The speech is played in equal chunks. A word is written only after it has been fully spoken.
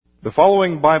The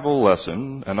following Bible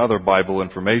lesson and other Bible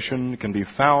information can be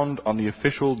found on the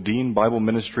official Dean Bible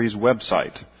Ministries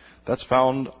website. That's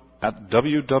found at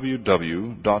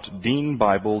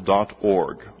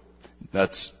www.deanbible.org.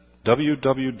 That's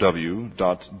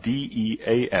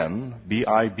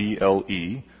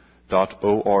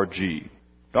www.deanbible.org.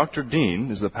 Dr. Dean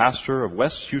is the pastor of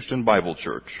West Houston Bible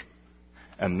Church.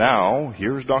 And now,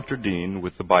 here's Dr. Dean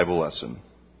with the Bible lesson.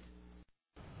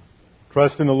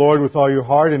 Trust in the Lord with all your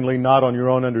heart and lean not on your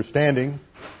own understanding.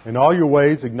 In all your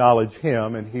ways acknowledge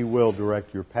Him, and He will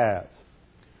direct your paths.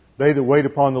 They that wait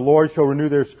upon the Lord shall renew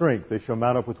their strength. They shall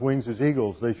mount up with wings as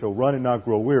eagles. They shall run and not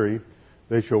grow weary.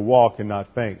 They shall walk and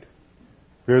not faint.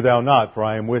 Fear thou not, for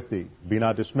I am with thee. Be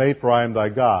not dismayed, for I am thy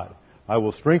God. I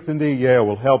will strengthen thee, yea, I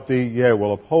will help thee, yea, I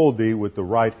will uphold thee with the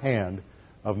right hand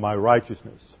of my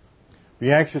righteousness.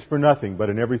 Be anxious for nothing, but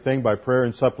in everything by prayer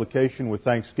and supplication with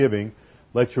thanksgiving,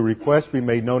 let your requests be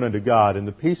made known unto God, and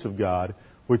the peace of God,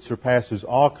 which surpasses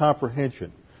all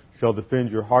comprehension, shall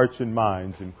defend your hearts and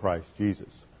minds in Christ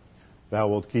Jesus. Thou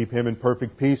wilt keep him in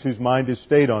perfect peace whose mind is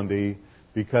stayed on thee,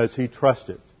 because he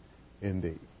trusteth in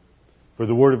thee. For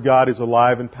the word of God is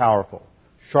alive and powerful,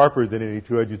 sharper than any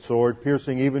two-edged sword,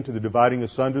 piercing even to the dividing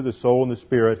asunder the soul and the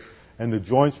spirit, and the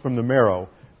joints from the marrow,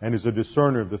 and is a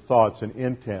discerner of the thoughts and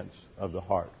intents of the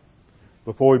heart.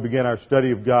 Before we begin our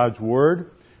study of God's Word,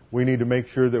 we need to make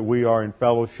sure that we are in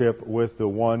fellowship with the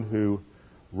one who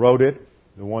wrote it,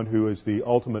 the one who is the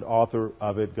ultimate author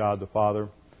of it, God the Father.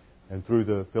 And through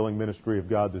the filling ministry of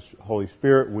God the Holy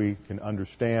Spirit, we can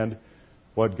understand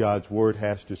what God's Word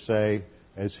has to say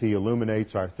as He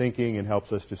illuminates our thinking and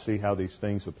helps us to see how these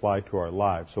things apply to our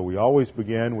lives. So we always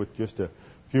begin with just a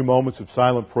few moments of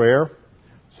silent prayer,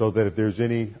 so that if there's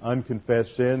any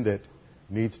unconfessed sin that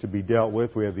needs to be dealt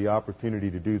with, we have the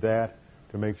opportunity to do that,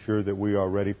 to make sure that we are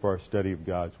ready for our study of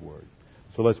God's Word.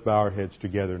 So let's bow our heads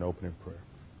together and open in prayer.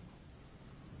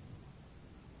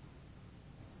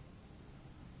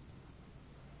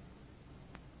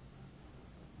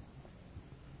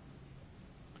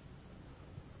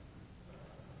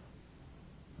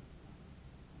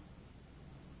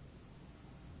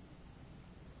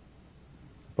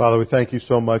 Father, we thank you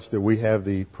so much that we have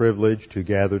the privilege to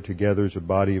gather together as a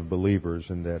body of believers,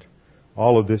 and that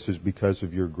all of this is because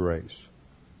of your grace.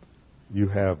 You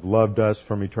have loved us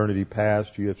from eternity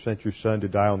past. You have sent your Son to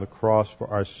die on the cross for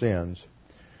our sins.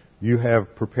 You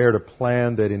have prepared a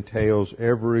plan that entails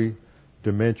every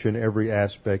dimension, every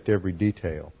aspect, every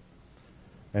detail.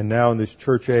 And now in this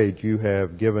church age, you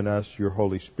have given us your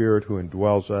Holy Spirit who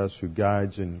indwells us, who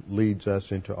guides and leads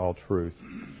us into all truth.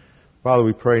 Father,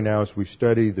 we pray now as we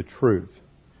study the truth,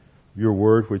 your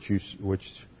word, which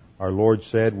our Lord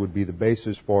said would be the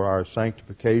basis for our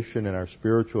sanctification and our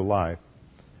spiritual life.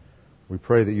 We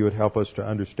pray that you would help us to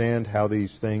understand how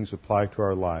these things apply to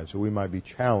our lives, that we might be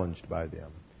challenged by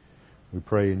them. We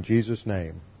pray in Jesus'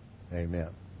 name. Amen.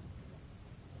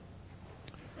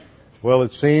 Well,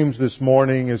 it seems this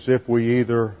morning as if we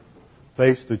either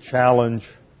face the challenge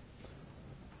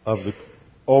of the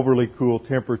overly cool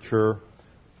temperature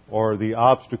or the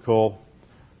obstacle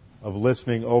of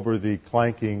listening over the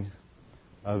clanking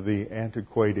of the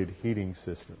antiquated heating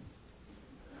system.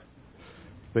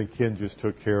 I think Ken just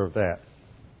took care of that.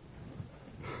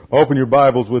 Open your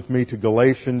Bibles with me to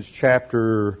Galatians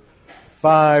chapter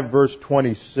 5, verse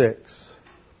 26.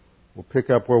 We'll pick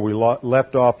up where we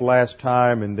left off last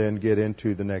time and then get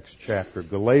into the next chapter.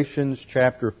 Galatians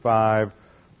chapter 5,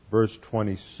 verse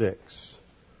 26.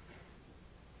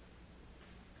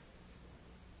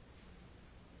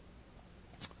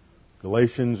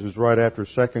 Galatians is right after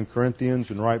 2 Corinthians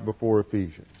and right before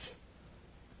Ephesians.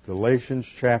 Galatians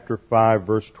chapter 5,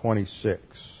 verse 26.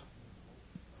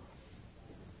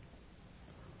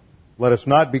 Let us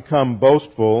not become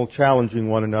boastful, challenging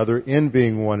one another,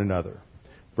 envying one another.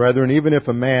 Brethren, even if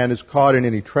a man is caught in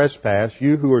any trespass,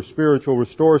 you who are spiritual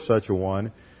restore such a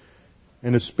one,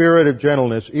 in a spirit of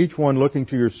gentleness, each one looking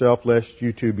to yourself, lest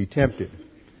you too be tempted.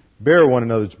 Bear one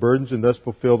another's burdens, and thus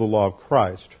fulfill the law of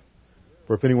Christ.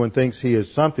 For if anyone thinks he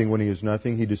is something when he is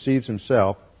nothing, he deceives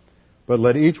himself. But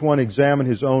let each one examine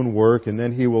his own work, and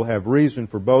then he will have reason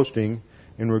for boasting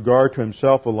in regard to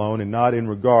himself alone, and not in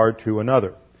regard to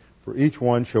another. For each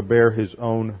one shall bear his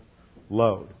own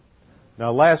load.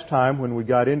 Now, last time when we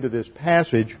got into this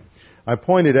passage, I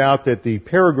pointed out that the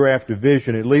paragraph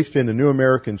division, at least in the New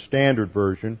American Standard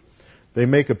Version, they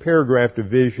make a paragraph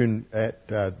division at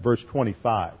verse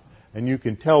 25. And you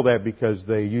can tell that because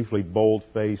they usually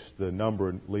boldface the number,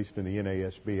 at least in the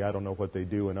NASB. I don't know what they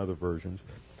do in other versions.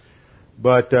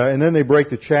 But and then they break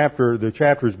the chapter. The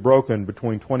chapter is broken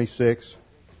between 26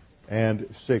 and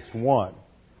 6:1.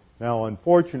 Now,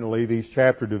 unfortunately, these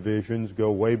chapter divisions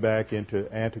go way back into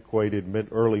antiquated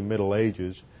early Middle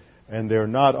Ages, and they're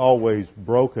not always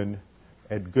broken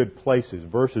at good places.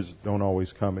 Verses don't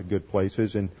always come at good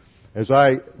places. And as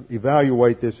I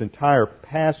evaluate this entire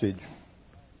passage,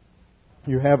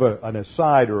 you have an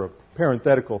aside or a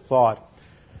parenthetical thought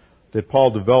that Paul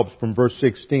develops from verse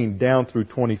 16 down through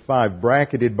 25,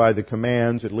 bracketed by the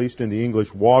commands, at least in the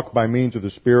English, walk by means of the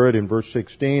Spirit in verse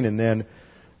 16, and then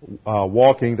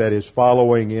walking, that is,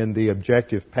 following in the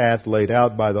objective path laid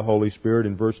out by the Holy Spirit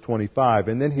in verse 25.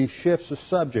 And then he shifts the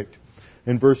subject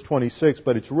in verse 26,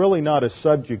 but it's really not a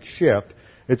subject shift.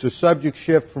 It's a subject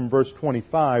shift from verse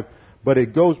 25, but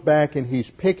it goes back and he's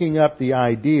picking up the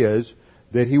ideas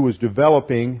that he was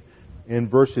developing in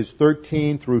verses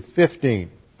 13 through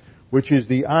 15, which is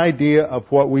the idea of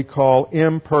what we call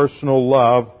impersonal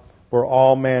love for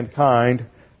all mankind,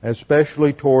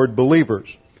 especially toward believers.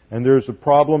 And there's a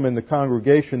problem in the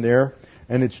congregation there,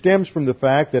 and it stems from the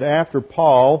fact that after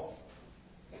Paul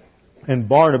and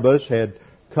Barnabas had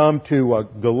come to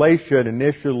Galatia and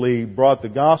initially brought the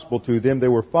gospel to them, they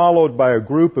were followed by a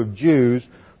group of Jews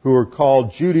who are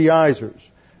called Judaizers.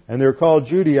 And they're called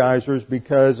Judaizers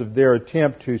because of their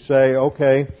attempt to say,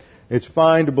 okay, it's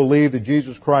fine to believe that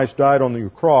Jesus Christ died on the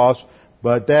cross,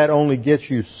 but that only gets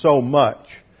you so much.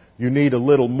 You need a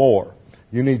little more.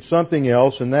 You need something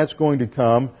else, and that's going to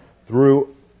come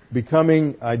through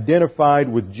becoming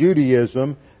identified with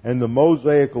Judaism and the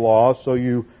Mosaic Law, so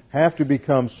you have to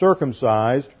become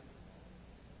circumcised.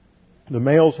 The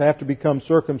males have to become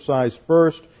circumcised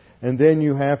first, and then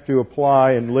you have to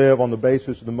apply and live on the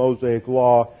basis of the Mosaic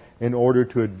Law in order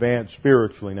to advance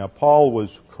spiritually. Now, Paul was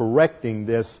correcting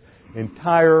this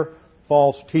entire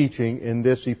false teaching in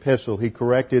this epistle. He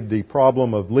corrected the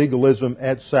problem of legalism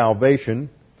at salvation.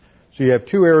 So you have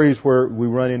two areas where we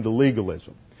run into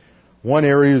legalism. One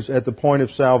area is at the point of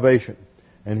salvation.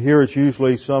 And here it's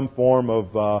usually some form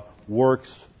of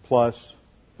works plus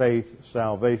faith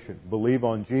salvation. Believe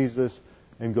on Jesus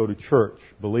and go to church.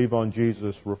 Believe on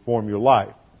Jesus, reform your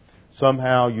life.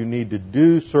 Somehow you need to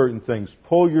do certain things.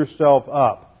 Pull yourself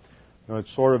up. You know,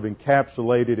 it's sort of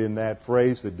encapsulated in that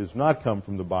phrase that does not come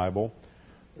from the Bible.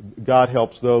 God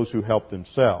helps those who help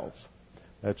themselves.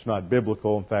 That's not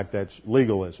biblical. In fact, that's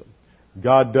legalism.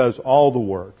 God does all the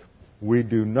work. We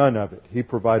do none of it. He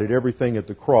provided everything at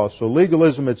the cross. So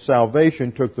legalism at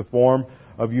salvation took the form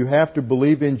of you have to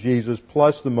believe in Jesus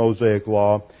plus the Mosaic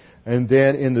Law. And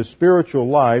then in the spiritual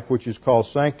life, which is called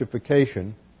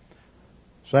sanctification,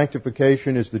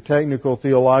 sanctification is the technical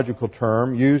theological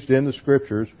term used in the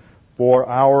Scriptures for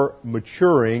our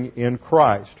maturing in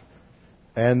Christ.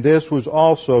 And this was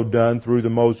also done through the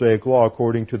Mosaic Law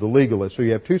according to the legalists. So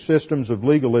you have two systems of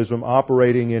legalism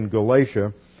operating in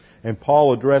Galatia. And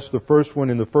Paul addressed the first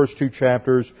one in the first two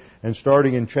chapters. And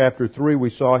starting in chapter 3, we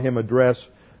saw him address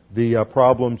the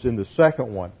problems in the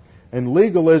second one. And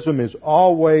legalism is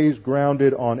always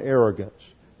grounded on arrogance.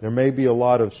 There may be a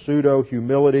lot of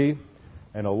pseudo-humility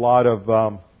and a lot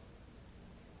of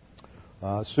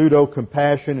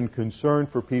pseudo-compassion and concern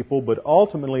for people, but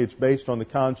ultimately it's based on the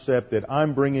concept that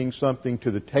I'm bringing something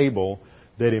to the table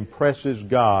that impresses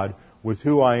God with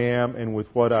who I am and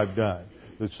with what I've done.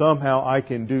 That somehow I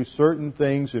can do certain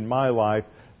things in my life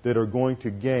that are going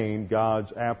to gain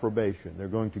God's approbation. They're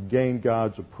going to gain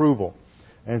God's approval.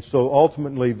 And so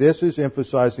ultimately this is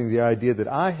emphasizing the idea that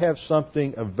I have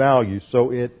something of value.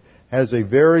 So it has a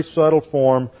very subtle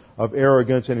form of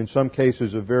arrogance, and in some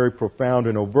cases a very profound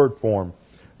and overt form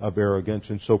of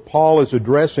arrogance. And so Paul is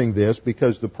addressing this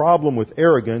because the problem with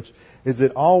arrogance is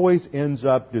it always ends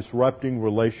up disrupting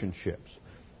relationships.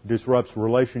 It disrupts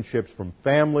relationships from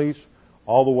families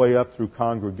all the way up through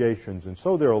congregations. And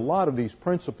so there are a lot of these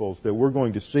principles that we're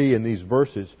going to see in these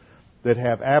verses that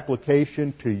have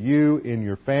application to you in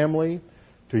your family,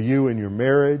 to you in your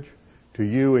marriage, to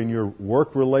you in your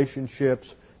work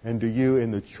relationships, and to you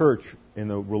in the church, in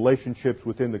the relationships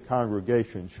within the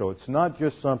congregation. So it's not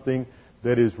just something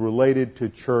that is related to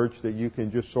church that you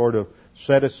can just sort of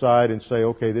set aside and say,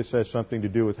 okay, this has something to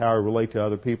do with how I relate to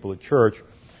other people at church.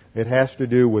 It has to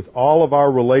do with all of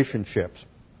our relationships.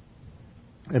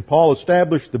 And Paul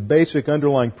established the basic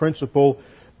underlying principle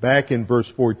back in verse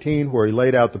 14 where he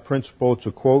laid out the principle. It's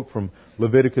a quote from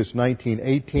Leviticus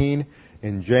 19:18.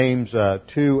 In James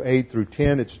 2:8 through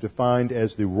 10, it's defined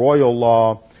as the royal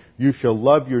law, you shall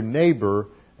love your neighbor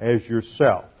as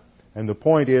yourself. And the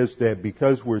point is that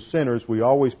because we're sinners, we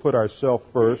always put ourselves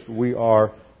first. We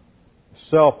are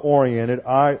self-oriented,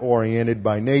 I-oriented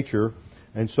by nature.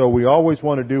 And so we always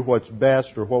want to do what's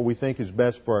best or what we think is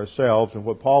best for ourselves. And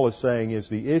what Paul is saying is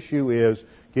the issue is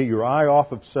get your eye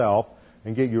off of self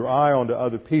and get your eye onto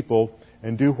other people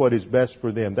and do what is best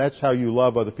for them. That's how you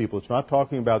love other people. It's not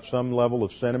talking about some level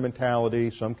of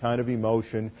sentimentality, some kind of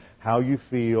emotion, how you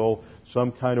feel,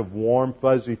 some kind of warm,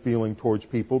 fuzzy feeling towards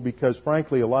people, because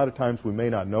frankly, a lot of times we may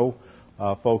not know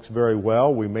folks very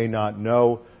well. We may not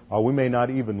know, or we may not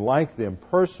even like them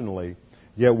personally,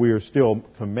 yet we are still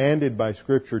commanded by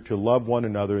Scripture to love one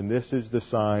another, and this is the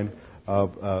sign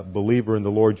of a believer in the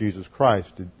Lord Jesus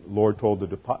Christ. The Lord told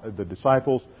the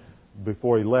disciples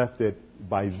before He left that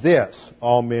by this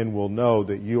all men will know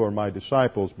that you are my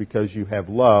disciples, because you have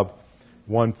love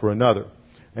one for another.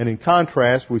 And in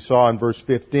contrast, we saw in verse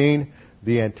 15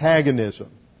 the antagonism,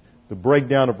 the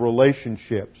breakdown of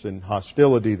relationships and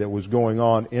hostility that was going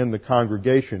on in the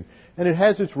congregation. And it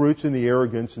has its roots in the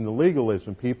arrogance and the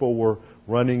legalism. People were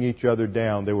running each other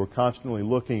down. They were constantly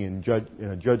looking in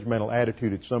a judgmental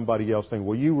attitude at somebody else, saying,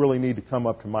 well, you really need to come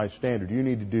up to my standard. You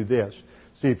need to do this.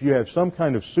 See, if you have some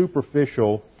kind of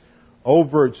superficial,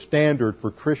 overt standard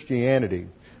for Christianity,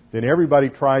 then everybody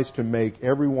tries to make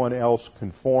everyone else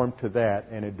conform to that,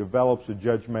 and it develops a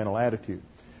judgmental attitude.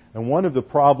 And one of the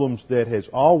problems that has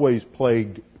always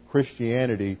plagued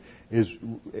Christianity is,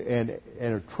 and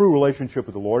a true relationship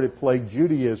with the Lord, it plagued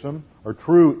Judaism, or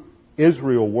true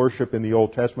Israel worship in the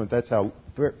Old Testament. That's how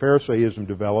Pharisaism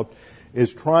developed,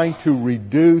 is trying to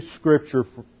reduce Scripture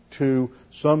to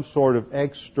some sort of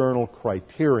external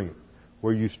criterion,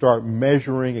 where you start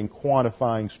measuring and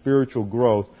quantifying spiritual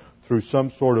growth through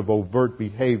some sort of overt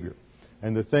behavior.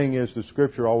 And the thing is, the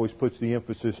Scripture always puts the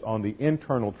emphasis on the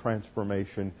internal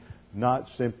transformation, not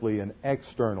simply an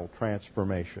external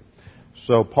transformation.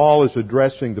 So Paul is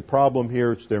addressing the problem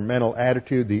here. It's their mental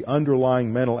attitude, the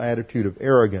underlying mental attitude of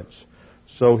arrogance.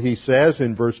 So he says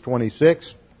in verse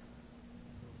 26,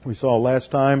 we saw last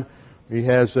time, he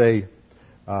has a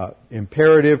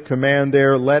imperative command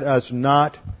there, let us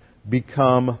not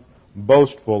become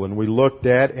boastful. And we looked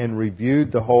at and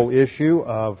reviewed the whole issue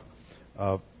of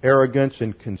arrogance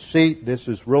and conceit. This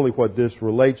is really what this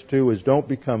relates to, is don't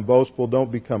become boastful,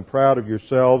 don't become proud of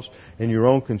yourselves in your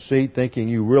own conceit, thinking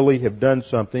you really have done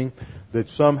something that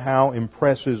somehow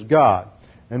impresses God.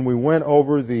 And we went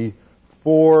over the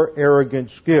 4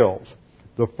 arrogant skills.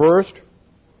 The first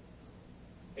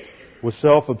was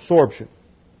self-absorption.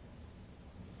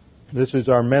 This is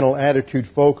our mental attitude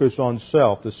focus on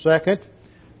self. The second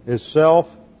is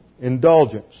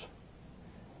self-indulgence.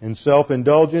 In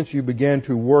self-indulgence, you begin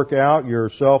to work out your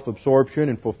self-absorption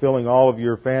and fulfilling all of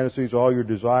your fantasies, all your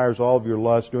desires, all of your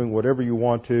lusts, doing whatever you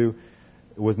want to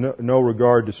with no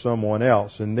regard to someone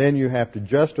else. And then you have to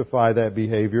justify that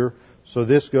behavior. So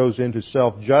this goes into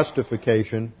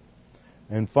self-justification.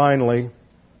 And finally,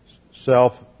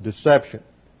 self-deception.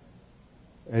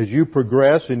 As you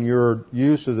progress in your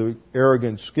use of the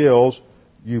arrogant skills,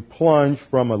 you plunge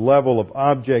from a level of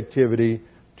objectivity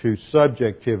to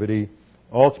subjectivity,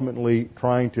 ultimately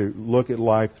trying to look at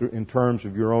life in terms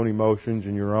of your own emotions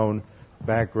and your own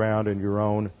background and your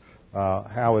own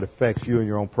how it affects you in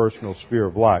your own personal sphere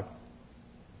of life.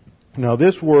 Now,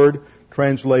 this word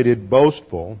translated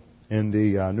boastful in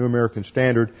the New American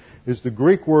Standard is the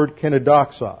Greek word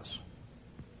kenodoxos.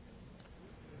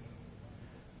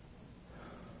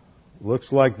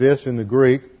 Looks like this in the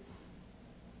Greek.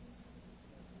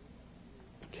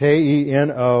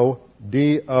 K-E-N-O-D-O-X-O-S.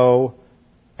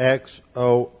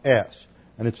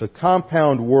 And it's a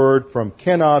compound word from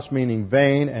kenos, meaning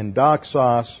vain, and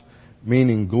doxos,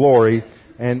 meaning glory.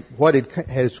 And what it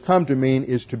has come to mean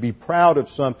is to be proud of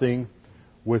something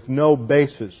with no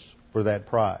basis for that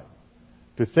pride.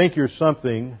 To think you're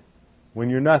something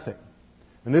when you're nothing.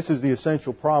 And this is the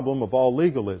essential problem of all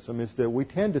legalism, is that we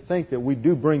tend to think that we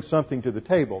do bring something to the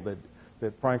table,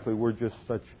 that frankly we're just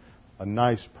such a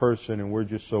nice person and we're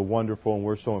just so wonderful and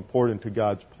we're so important to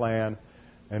God's plan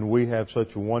and we have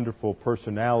such a wonderful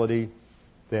personality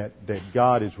that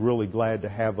God is really glad to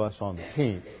have us on the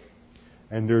team.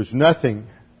 And there's nothing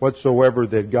whatsoever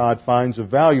that God finds of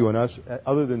value in us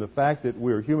other than the fact that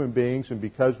we're human beings, and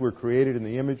because we're created in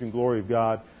the image and glory of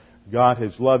God, God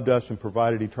has loved us and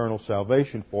provided eternal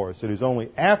salvation for us. It is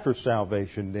only after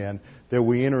salvation, then, that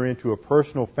we enter into a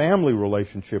personal family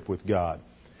relationship with God.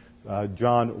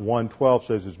 John 1:12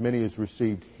 says, as many as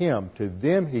received Him, to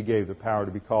them He gave the power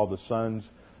to be called the sons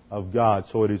of God.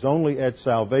 So it is only at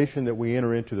salvation that we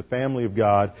enter into the family of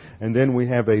God, and then we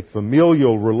have a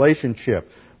familial relationship.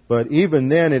 But even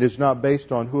then, it is not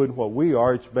based on who and what we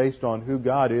are. It's based on who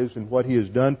God is and what He has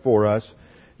done for us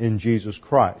in Jesus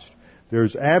Christ.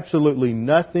 There's absolutely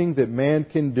nothing that man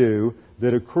can do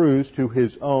that accrues to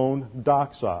his own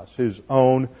doxos, his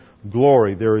own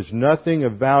glory. There is nothing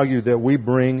of value that we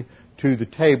bring to the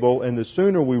table, and the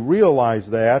sooner we realize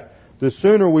that, the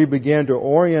sooner we begin to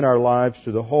orient our lives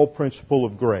to the whole principle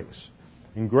of grace.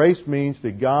 And grace means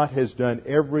that God has done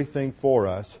everything for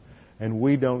us and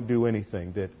we don't do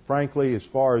anything. That frankly, as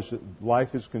far as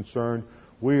life is concerned,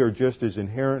 we are just as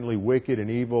inherently wicked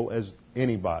and evil as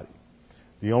anybody.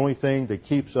 The only thing that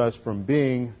keeps us from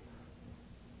being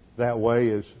that way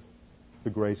is the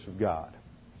grace of God.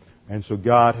 And so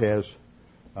God has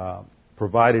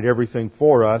provided everything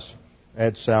for us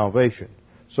at salvation.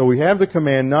 So we have the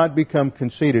command, not become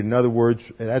conceited. In other words,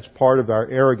 that's part of our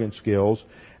arrogant skills.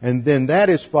 And then that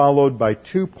is followed by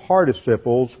two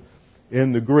participles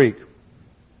in the Greek.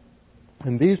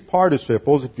 And these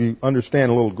participles, if you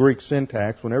understand a little Greek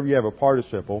syntax, whenever you have a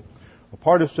participle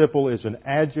is an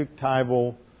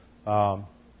adjectival,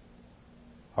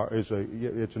 it's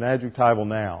an adjectival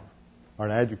noun, or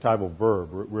an adjectival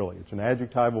verb, really. It's an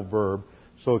adjectival verb,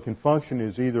 so it can function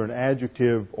as either an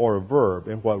adjective or a verb.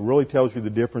 And what really tells you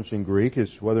the difference in Greek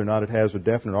is whether or not it has a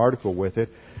definite article with it.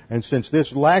 And since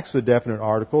this lacks the definite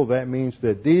article, that means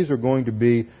that these are going to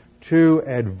be two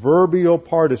adverbial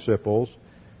participles,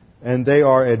 and they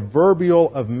are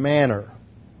adverbial of manner.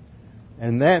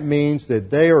 And that means that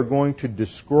they are going to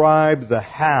describe the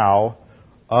how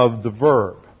of the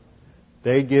verb.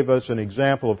 They give us an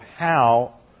example of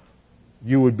how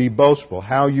you would be boastful,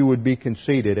 how you would be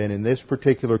conceited. And in this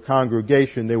particular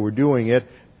congregation, they were doing it,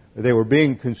 they were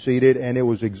being conceited, and it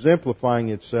was exemplifying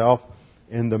itself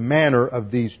in the manner of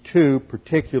these two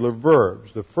particular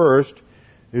verbs. The first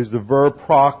is the verb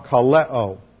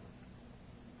prokaleo.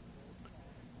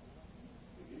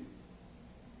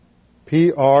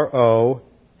 P-R-O-K-A-L-E-O.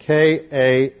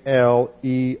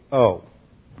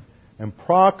 And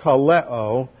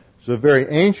prokaleo is a very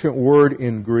ancient word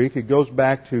in Greek. It goes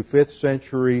back to 5th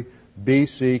century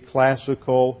BC,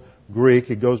 classical Greek.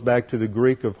 It goes back to the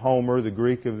Greek of Homer, the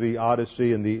Greek of the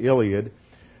Odyssey and the Iliad.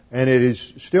 And it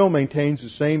still maintains the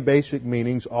same basic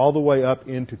meanings all the way up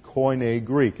into Koine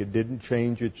Greek. It didn't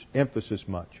change its emphasis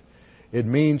much. It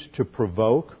means to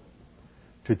provoke,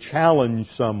 to challenge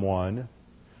someone,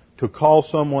 to call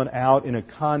someone out in a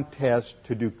contest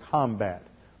to do combat,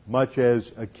 much as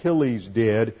Achilles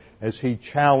did as he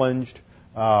challenged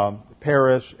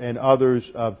Paris and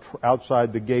others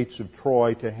outside the gates of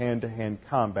Troy to hand-to-hand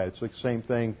combat. It's the same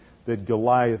thing that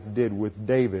Goliath did with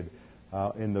David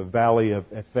in the valley of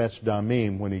Ephes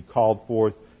Damim when he called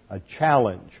forth a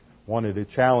challenge, wanted a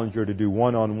challenger to do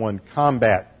one-on-one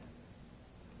combat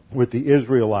with the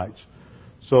Israelites.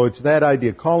 So it's that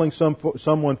idea, calling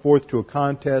someone forth to a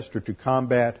contest or to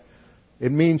combat.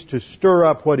 It means to stir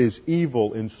up what is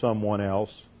evil in someone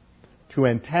else, to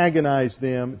antagonize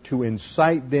them, to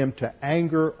incite them to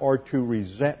anger or to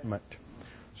resentment.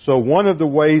 So one of the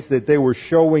ways that they were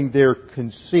showing their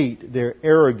conceit, their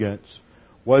arrogance,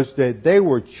 was that they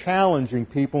were challenging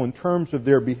people in terms of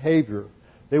their behavior.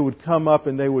 They would come up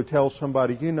and they would tell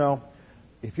somebody, you know,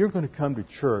 if you're going to come to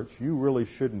church, you really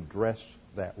shouldn't dress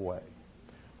that way.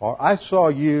 Or I saw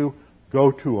you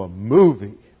go to a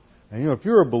movie. And, you know, if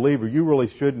you're a believer, you really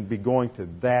shouldn't be going to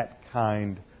that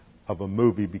kind of a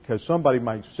movie because somebody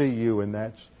might see you and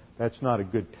that's not a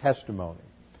good testimony.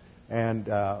 And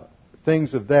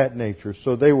things of that nature.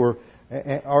 So they were,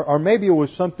 or maybe it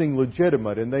was something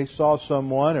legitimate and they saw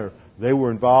someone or they were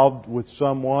involved with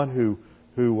someone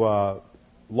who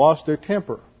lost their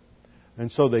temper.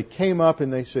 And so they came up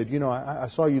and they said, you know, I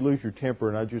saw you lose your temper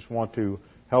and I just want to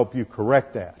help you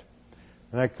correct that.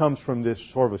 And that comes from this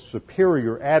sort of a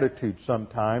superior attitude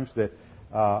sometimes that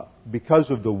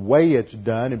because of the way it's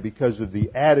done and because of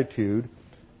the attitude,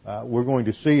 we're going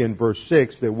to see in verse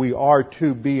 6 that we are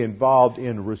to be involved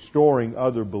in restoring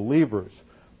other believers.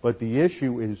 But the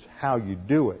issue is how you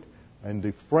do it and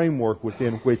the framework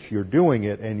within which you're doing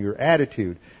it and your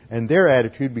attitude. And their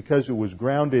attitude, because it was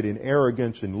grounded in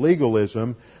arrogance and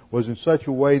legalism, was in such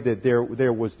a way that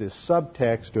there was this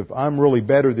subtext of, I'm really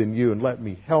better than you and let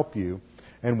me help you.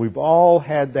 And we've all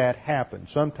had that happen.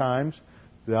 Sometimes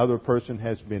the other person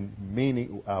has been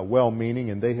well-meaning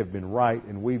and they have been right,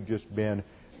 and we've just been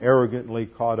arrogantly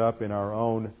caught up in our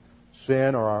own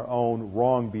sin or our own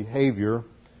wrong behavior,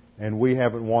 and we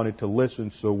haven't wanted to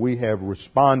listen, so we have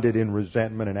responded in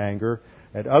resentment and anger.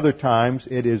 At other times,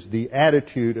 it is the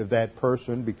attitude of that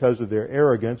person because of their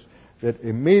arrogance that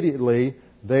immediately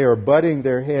they are butting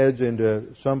their heads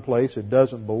into some place it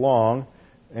doesn't belong,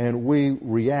 and we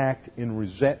react in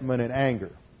resentment and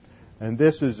anger. And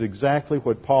this is exactly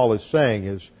what Paul is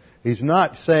saying. He's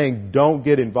not saying don't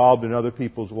get involved in other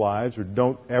people's lives or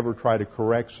don't ever try to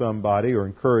correct somebody or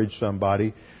encourage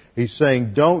somebody. He's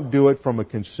saying don't do it from a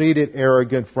conceited,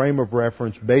 arrogant frame of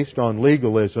reference based on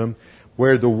legalism,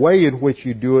 where the way in which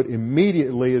you do it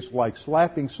immediately is like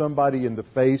slapping somebody in the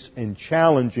face and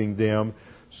challenging them,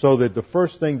 so that the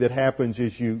first thing that happens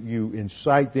is you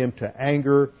incite them to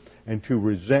anger and to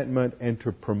resentment and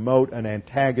to promote an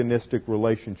antagonistic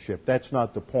relationship. That's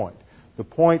not the point. The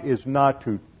point is not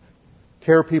to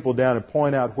tear people down and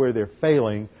point out where they're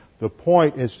failing. The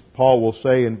point, as Paul will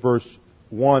say in verse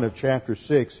 1 of chapter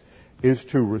 6, is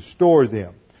to restore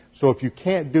them. So if you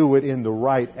can't do it in the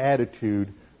right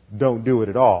attitude, don't do it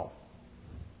at all.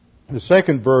 The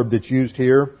second verb that's used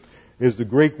here is the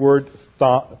Greek word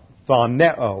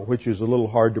thoneo, which is a little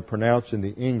hard to pronounce in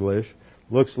the English.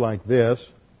 Looks like this.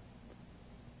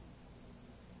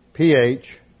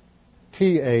 P-H-T-H-O-N-E-O.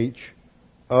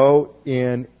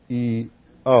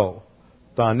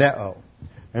 Thoneo.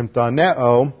 And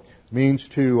thoneo means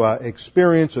to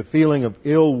experience a feeling of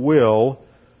ill will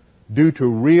due to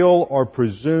real or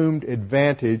presumed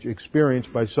advantage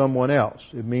experienced by someone else.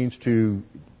 It means to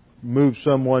move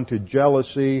someone to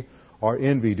jealousy or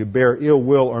envy, to bear ill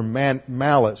will or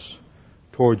malice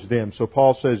towards them. So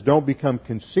Paul says, don't become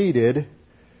conceited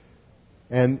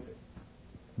and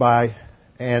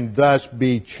thus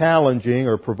be challenging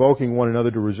or provoking one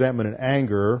another to resentment and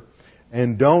anger,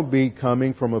 and don't be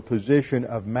coming from a position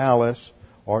of malice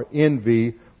or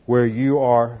envy where you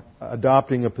are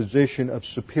adopting a position of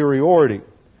superiority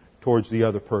towards the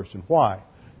other person. Why?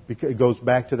 Because it goes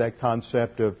back to that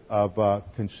concept of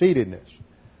conceitedness.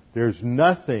 There's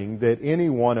nothing that any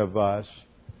one of us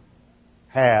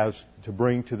has to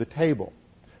bring to the table.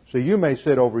 So you may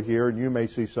sit over here and you may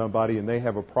see somebody and they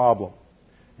have a problem,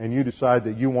 and you decide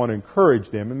that you want to encourage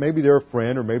them, and maybe they're a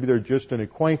friend or maybe they're just an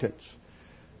acquaintance.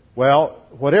 Well,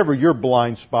 whatever your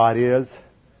blind spot is,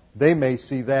 they may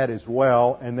see that as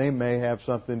well, and they may have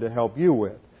something to help you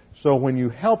with. So when you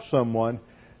help someone,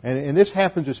 and this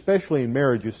happens especially in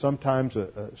marriages, sometimes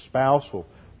a spouse will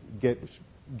get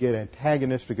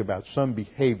antagonistic about some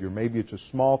behavior. Maybe it's a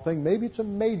small thing, maybe it's a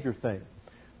major thing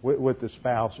with the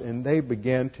spouse, and they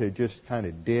begin to just kind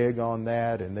of dig on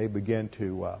that, and they begin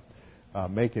to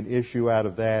make an issue out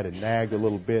of that and nag a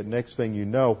little bit. Next thing you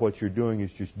know, what you're doing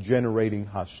is just generating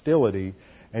hostility,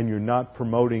 and you're not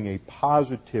promoting a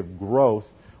positive growth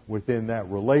within that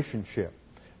relationship.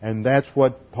 And that's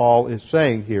what Paul is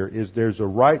saying here, is there's a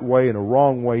right way and a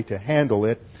wrong way to handle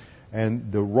it.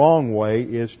 And the wrong way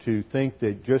is to think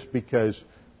that just because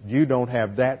you don't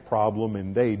have that problem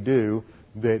and they do,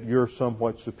 that you're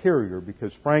somewhat superior.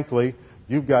 Because frankly,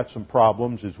 you've got some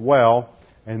problems as well,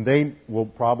 and they will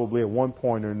probably at one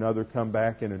point or another come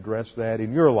back and address that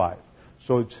in your life.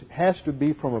 So it has to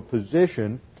be from a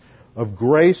position of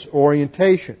grace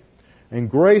orientation. And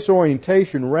grace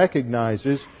orientation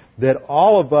recognizes that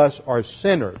all of us are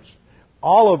sinners.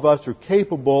 All of us are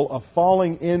capable of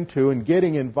falling into and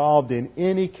getting involved in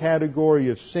any category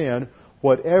of sin,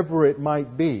 whatever it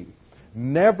might be.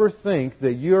 Never think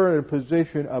that you're in a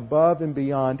position above and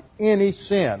beyond any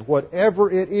sin,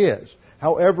 whatever it is.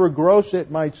 However gross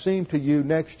it might seem to you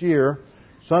next year,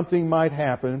 something might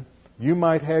happen, you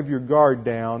might have your guard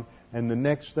down, and the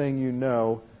next thing you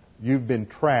know, you've been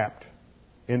trapped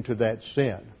into that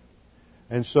sin.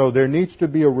 And so there needs to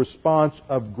be a response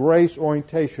of grace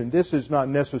orientation. This is not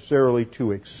necessarily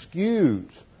to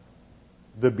excuse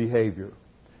the behavior,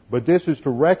 but this is to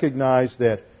recognize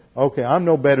that, okay, I'm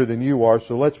no better than you are,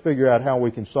 so let's figure out how we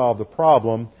can solve the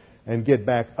problem and get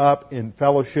back up in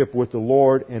fellowship with the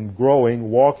Lord and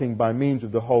growing, walking by means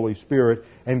of the Holy Spirit,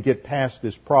 and get past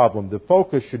this problem. The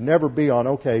focus should never be on,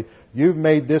 okay, you've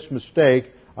made this mistake,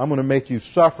 I'm going to make you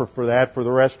suffer for that for the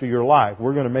rest of your life.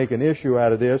 We're going to make an issue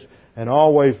out of this and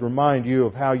always remind you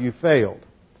of how you failed.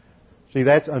 See,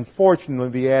 that's unfortunately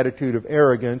the attitude of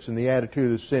arrogance and the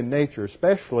attitude of sin nature,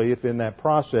 especially if in that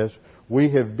process we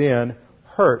have been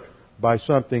hurt by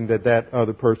something that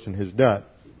other person has done.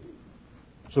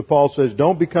 So Paul says,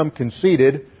 don't become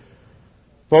conceited,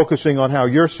 focusing on how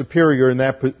you're superior in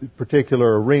that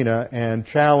particular arena, and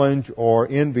challenge or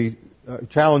envy,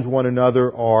 challenge one another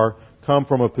or come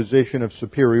from a position of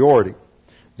superiority.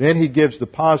 Then he gives the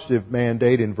positive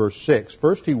mandate in verse 6.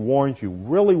 First he warns you,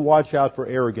 really watch out for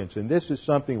arrogance. And this is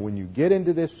something, when you get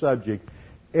into this subject,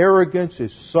 arrogance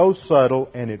is so subtle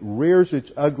and it rears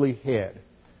its ugly head.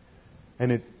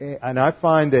 And I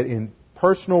find that in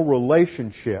personal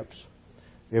relationships,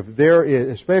 if there is,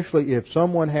 especially if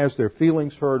someone has their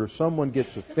feelings hurt or someone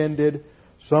gets offended,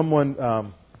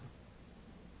 someone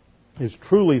is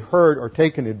truly hurt or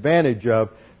taken advantage of,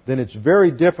 then it's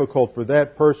very difficult for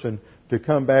that person to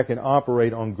come back and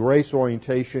operate on grace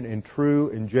orientation and true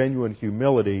and genuine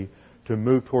humility to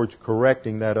move towards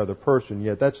correcting that other person.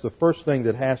 Yet that's the first thing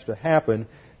that has to happen,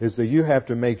 is that you have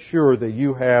to make sure that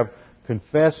you have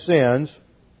confess sins.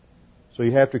 So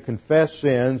you have to confess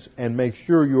sins and make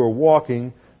sure you are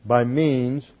walking by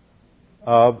means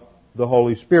of the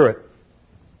Holy Spirit.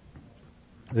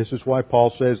 This is why Paul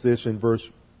says this in verse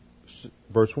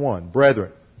 1.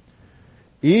 Brethren,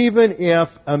 even if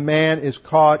a man is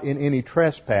caught in any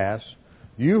trespass,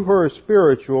 you who are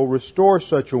spiritual, restore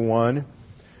such a one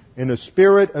in a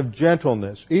spirit of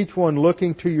gentleness, each one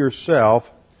looking to yourself,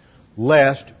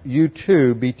 lest you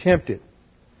too be tempted.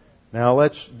 Now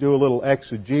let's do a little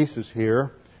exegesis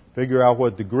here, figure out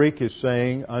what the Greek is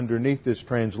saying underneath this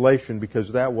translation,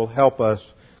 because that will help us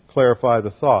clarify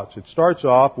the thoughts. It starts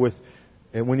off with,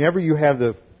 whenever you have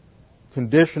the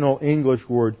conditional English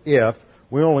word if,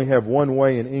 we only have one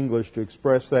way in English to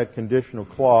express that conditional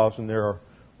clause, and there are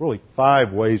really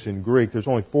 5 ways in Greek. There's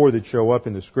only 4 that show up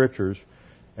in the Scriptures.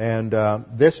 And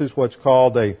this is what's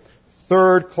called a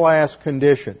third-class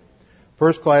condition.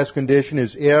 First-class condition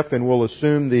is if, and we'll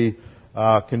assume the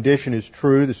condition is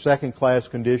true. The second-class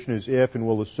condition is if, and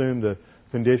we'll assume the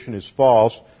condition is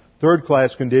false.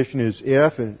 Third-class condition is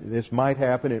if, and this might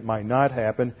happen, it might not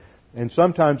happen. And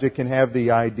sometimes it can have the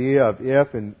idea of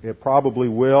if, and it probably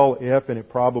will, if, and it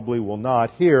probably will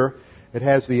not. Here, it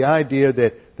has the idea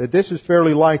that this is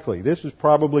fairly likely. This is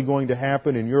probably going to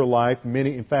happen in your life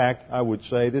in fact, I would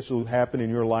say this will happen in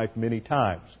your life many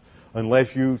times.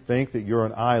 Unless you think that you're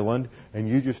an island and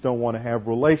you just don't want to have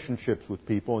relationships with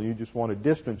people and you just want to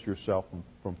distance yourself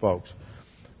from folks.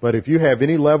 But if you have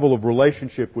any level of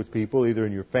relationship with people, either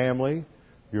in your family,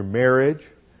 your marriage,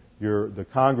 the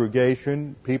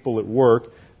congregation, people at work,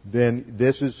 then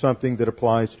this is something that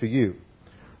applies to you.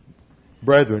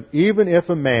 Brethren, even if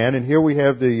a man, and here we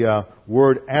have the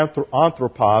word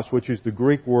anthropos, which is the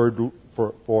Greek word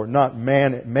for not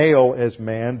male as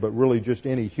man, but really just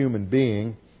any human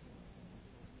being,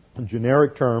 a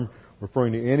generic term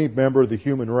referring to any member of the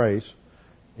human race,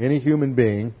 any human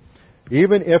being,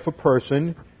 even if a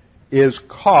person is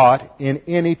caught in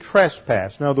any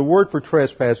trespass. Now, the word for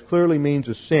trespass clearly means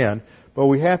a sin, but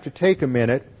we have to take a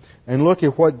minute and look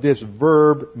at what this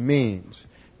verb means.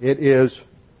 It is,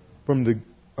 from the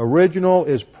original,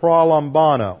 is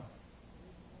prolambano.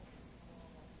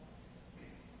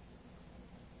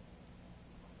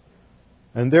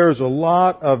 And there is a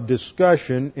lot of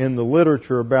discussion in the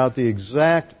literature about the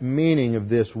exact meaning of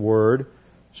this word,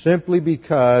 simply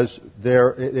because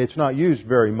it's not used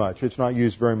very much. It's not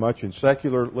used very much in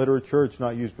secular literature. It's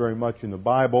not used very much in the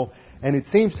Bible. And it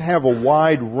seems to have a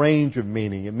wide range of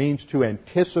meaning. It means to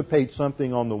anticipate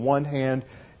something on the one hand.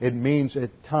 It means at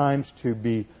times to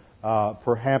be,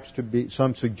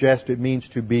 some suggest it means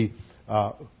to be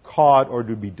caught or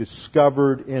to be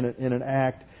discovered in an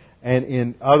act. And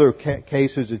in other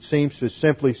cases, it seems to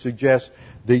simply suggest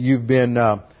that you've been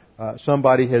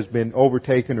somebody has been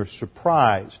overtaken or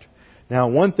surprised. Now,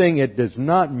 one thing it does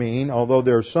not mean, although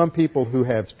there are some people who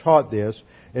have taught this,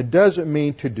 it doesn't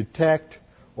mean to detect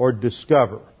or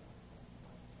discover.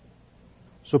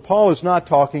 So Paul is not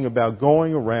talking about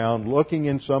going around looking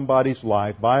in somebody's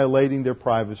life, violating their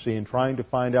privacy, and trying to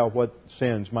find out what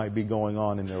sins might be going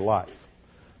on in their life.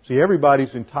 See,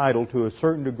 everybody's entitled to a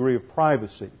certain degree of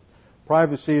privacy.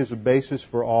 Privacy is a basis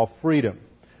for all freedom.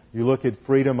 You look at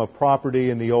freedom of property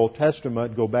in the Old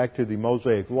Testament, go back to the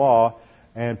Mosaic Law,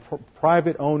 and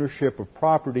private ownership of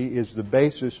property is the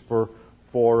basis for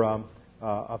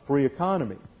a free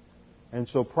economy. And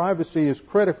so privacy is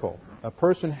critical. A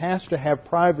person has to have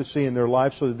privacy in their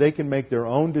life so that they can make their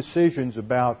own decisions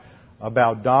about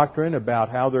doctrine, about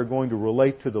how they're going to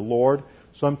relate to the Lord.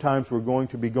 Sometimes we're going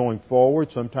to be going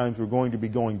forward. Sometimes we're going to be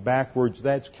going backwards.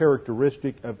 That's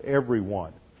characteristic of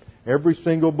everyone. Every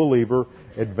single believer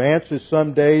advances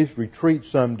some days,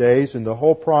 retreats some days, and the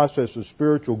whole process of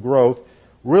spiritual growth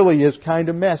really is kind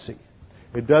of messy.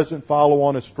 It doesn't follow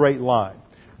on a straight line.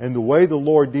 And the way the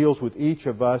Lord deals with each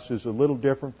of us is a little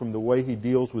different from the way He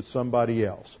deals with somebody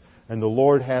else. And the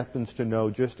Lord happens to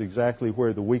know just exactly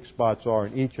where the weak spots are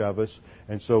in each of us,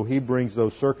 and so He brings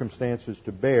those circumstances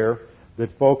to bear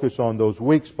that focus on those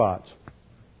weak spots.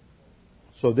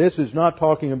 So this is not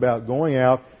talking about going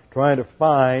out trying to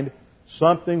find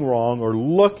something wrong or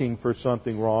looking for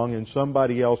something wrong in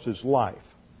somebody else's life.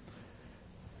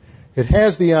 It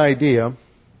has the idea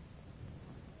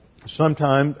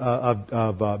sometimes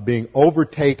of being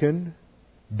overtaken,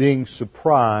 being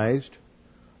surprised,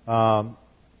 perhaps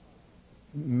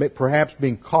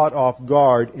being caught off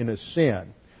guard in a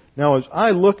sin. Now, as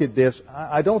I look at this,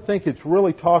 I don't think it's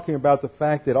really talking about the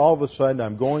fact that all of a sudden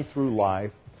I'm going through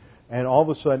life and all of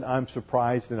a sudden I'm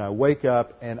surprised and I wake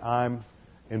up and I'm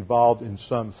involved in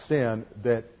some sin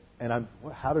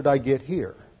how did I get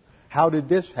here? How did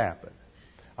this happen?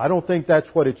 I don't think that's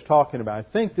what it's talking about. I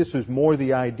think this is more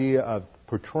the idea of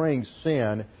portraying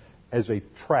sin as a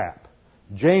trap.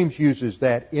 James uses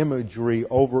that imagery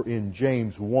over in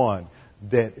James 1,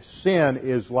 that sin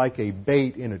is like a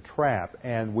bait in a trap,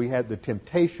 and we had the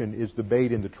temptation is the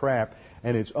bait in the trap,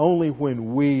 and it's only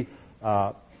when we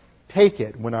take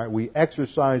it, when we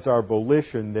exercise our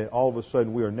volition, that all of a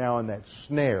sudden we are now in that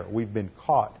snare. We've been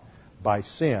caught by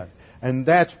sin. And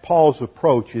that's Paul's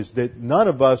approach, is that none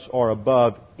of us are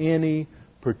above any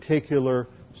particular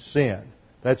sin.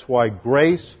 That's why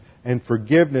grace and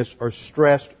forgiveness are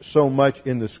stressed so much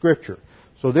in the Scripture.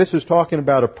 So this is talking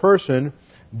about a person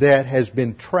that has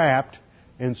been trapped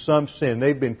in some sin.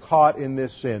 They've been caught in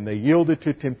this sin. They yielded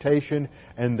to temptation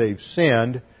and they've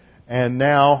sinned. And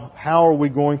now, how are we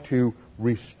going to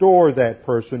restore that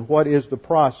person? What is the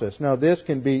process? Now, this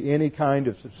can be any kind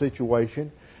of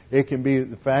situation. It can be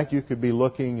the fact you could be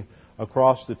looking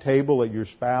across the table at your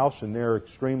spouse and they're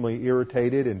extremely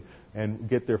irritated and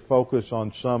get their focus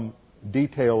on some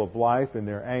detail of life and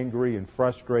they're angry and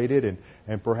frustrated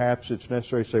and perhaps it's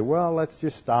necessary to say, well, let's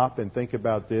just stop and think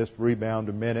about this, rebound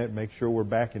a minute, make sure we're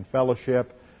back in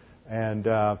fellowship and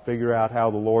figure out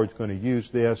how the Lord's going to use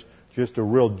this. Just a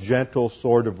real gentle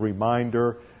sort of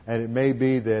reminder. And it may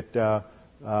be that,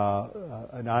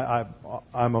 and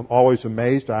I'm always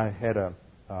amazed. I had a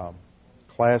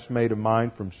classmate of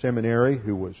mine from seminary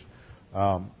who was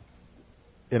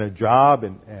in a job,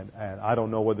 and I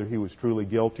don't know whether he was truly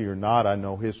guilty or not. I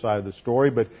know his side of the story,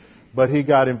 but he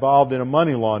got involved in a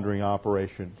money laundering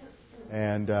operation,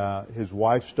 and his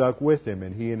wife stuck with him,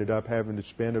 and he ended up having to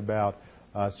spend about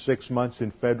 6 months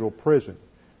in federal prison.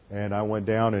 And I went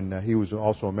down, and he was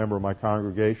also a member of my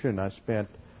congregation, and I spent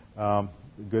a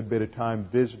good bit of time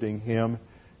visiting him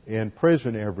in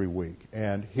prison every week.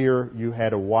 And here you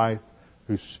had a wife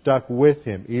who stuck with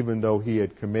him even though he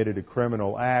had committed a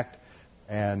criminal act,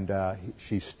 and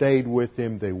she stayed with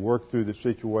him. They worked through the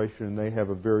situation, and they have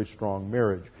a very strong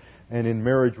marriage. And in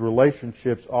marriage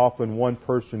relationships, often one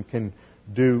person can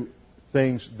do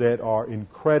things that are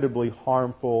incredibly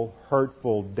harmful,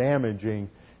 hurtful, damaging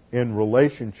in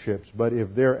relationships. But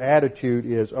if their attitude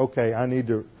is, okay, I need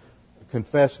to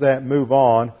confess that, move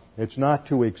on, it's not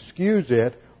to excuse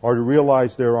it or to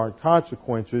realize there aren't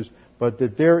consequences, but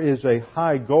that there is a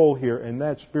high goal here, and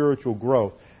that's spiritual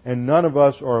growth. And none of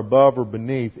us are above or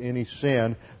beneath any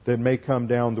sin that may come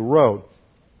down the road.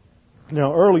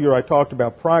 Now, earlier I talked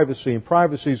about privacy, and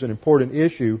privacy is an important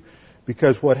issue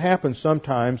because what happens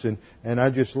sometimes, and I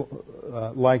just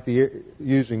like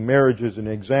using marriage as an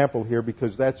example here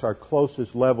because that's our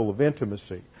closest level of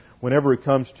intimacy. Whenever it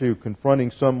comes to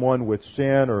confronting someone with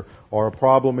sin or a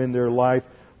problem in their life,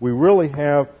 we really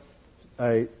have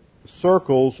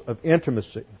circles of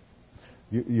intimacy.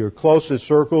 Your closest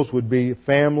circles would be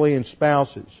family and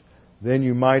spouses. Then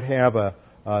you might have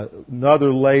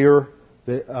another layer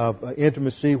of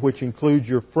intimacy which includes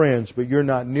your friends, but you're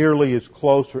not nearly as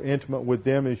close or intimate with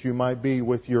them as you might be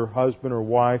with your husband or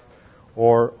wife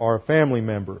or a family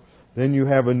member. Then you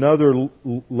have another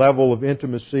level of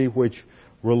intimacy which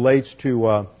relates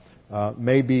to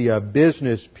maybe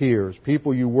business peers,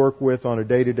 people you work with on a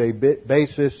day-to-day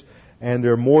basis, and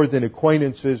they're more than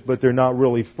acquaintances, but they're not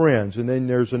really friends. And then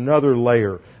there's another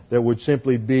layer that would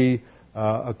simply be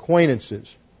acquaintances.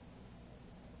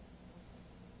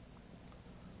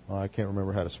 I can't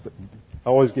remember how to spell. I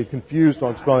always get confused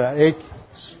on spelling that.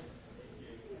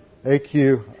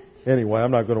 AQ. Anyway,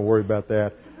 I'm not going to worry about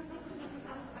that.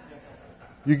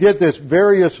 You get this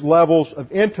various levels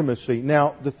of intimacy.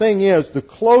 Now, the thing is, the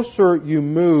closer you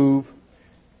move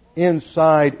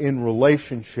inside in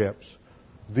relationships,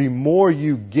 the more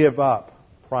you give up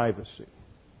privacy.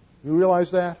 You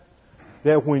realize that?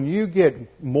 That when you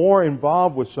get more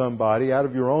involved with somebody out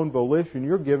of your own volition,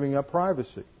 you're giving up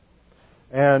privacy.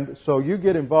 And so you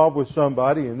get involved with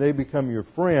somebody and they become your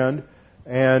friend,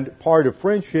 and part of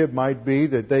friendship might be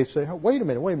that they say, oh, wait a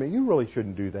minute, you really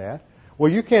shouldn't do that. Well,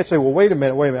 you can't say, well, wait a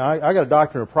minute, I got a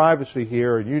doctrine of privacy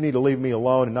here and you need to leave me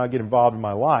alone and not get involved in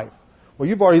my life. Well,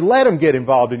 you've already let them get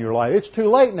involved in your life. It's too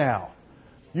late now.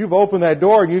 You've opened that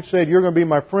door and you've said you're going to be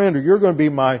my friend, or you're going to be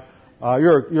my,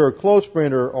 you're a close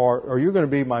friend, or you're going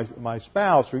to be my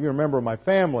spouse, or you're a member of my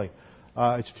family.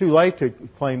 It's too late to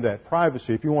claim that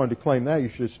privacy. If you wanted to claim that, you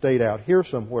should have stayed out here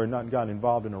somewhere and not gotten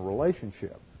involved in a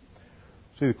relationship.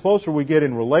 See, the closer we get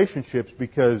in relationships,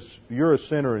 because you're a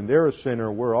sinner and they're a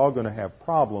sinner, we're all going to have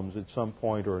problems at some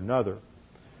point or another.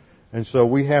 And so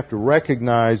we have to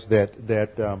recognize that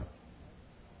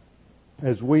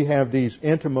as we have these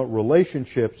intimate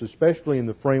relationships, especially in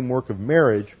the framework of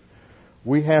marriage,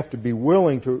 we have to be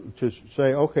willing to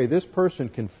say, okay, this person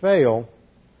can fail,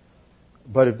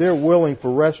 But if they're willing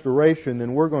for restoration,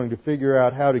 then we're going to figure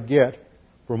out how to get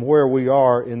from where we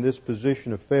are in this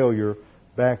position of failure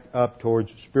back up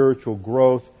towards spiritual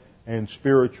growth and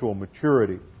spiritual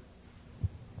maturity.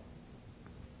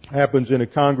 Happens in a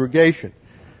congregation.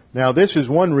 Now, this is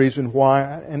one reason why,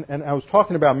 and I was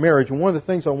talking about marriage, and one of the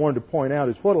things I wanted to point out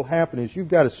is what will happen is you've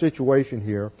got a situation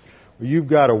here where you've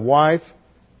got a wife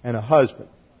and a husband.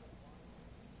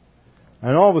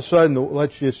 And all of a sudden, the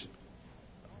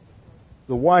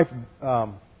wife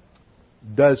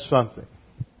does something.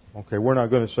 Okay, we're not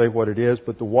going to say what it is,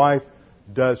 but the wife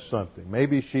does something.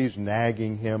 Maybe she's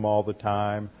nagging him all the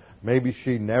time. Maybe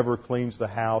she never cleans the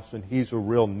house and he's a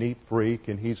real neat freak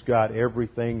and he's got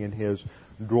everything in his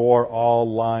drawer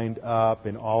all lined up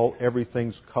and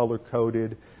everything's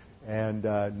color-coded and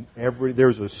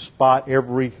there's a spot,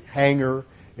 every hanger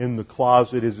in the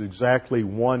closet is exactly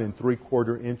 1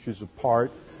 3/4 inches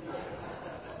apart.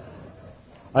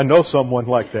 I know someone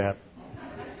like that.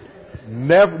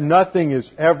 Nothing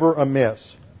is ever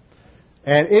amiss.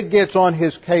 And it gets on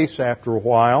his case after a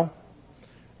while.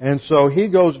 And so he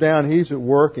goes down, he's at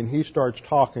work, and he starts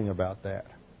talking about that.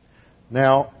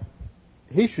 Now,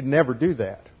 he should never do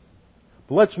that.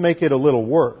 But let's make it a little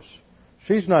worse.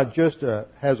 She's not just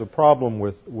has a problem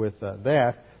with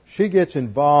that. She gets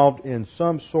involved in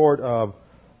some sort of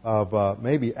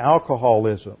maybe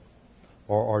alcoholism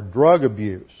or drug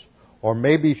abuse. Or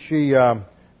maybe she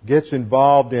gets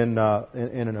involved in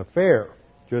an affair.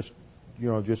 Just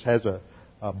has a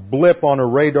blip on her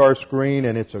radar screen,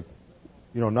 and it's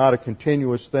not a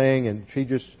continuous thing, and she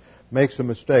just makes a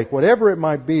mistake. Whatever it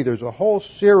might be, there's a whole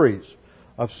series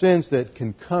of sins that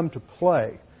can come to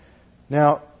play.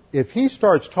 Now, if he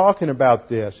starts talking about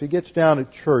this, he gets down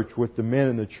at church with the men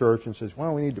in the church and says,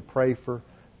 well, we need to pray for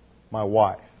my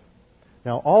wife.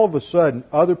 Now, all of a sudden,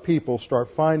 other people start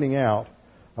finding out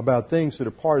about things that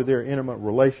are part of their intimate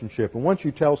relationship. And once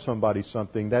you tell somebody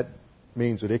something, that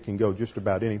means that it can go just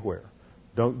about anywhere.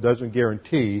 Doesn't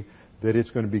guarantee that it's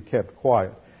going to be kept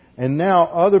quiet. And now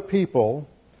other people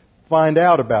find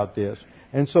out about this.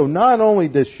 And so not only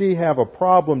does she have a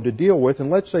problem to deal with, and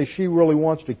let's say she really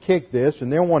wants to kick this,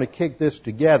 and they want to kick this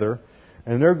together,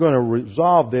 and they're going to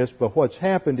resolve this, but what's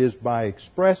happened is by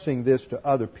expressing this to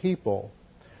other people,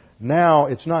 now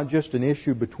it's not just an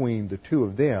issue between the two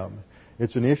of them,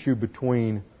 it's an issue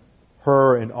between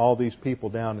her and all these people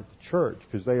down at the church,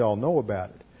 because they all know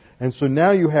about it. And so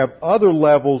now you have other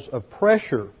levels of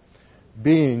pressure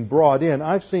being brought in.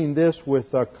 I've seen this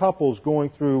with couples going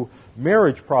through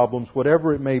marriage problems,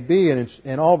 whatever it may be,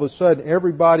 and all of a sudden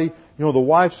everybody, the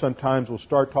wife sometimes will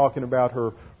start talking about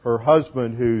her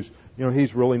husband who's,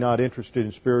 he's really not interested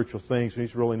in spiritual things and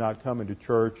he's really not coming to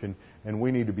church and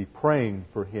we need to be praying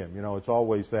for him. It's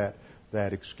always that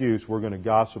excuse, we're going to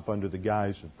gossip under the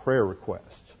guise of prayer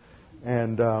requests.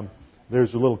 And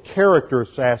there's a little character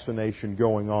assassination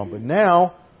going on. But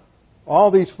now,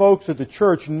 all these folks at the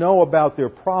church know about their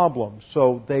problems,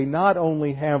 so they not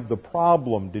only have the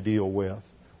problem to deal with,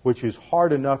 which is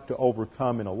hard enough to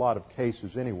overcome in a lot of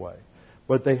cases anyway,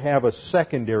 but they have a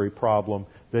secondary problem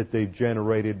that they've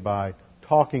generated by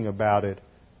talking about it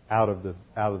out of the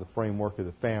framework of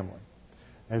the family.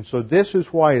 And so this is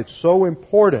why it's so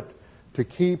important to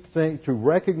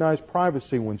recognize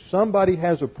privacy. When somebody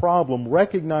has a problem,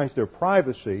 recognize their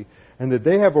privacy and that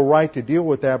they have a right to deal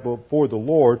with that before the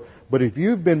Lord. But if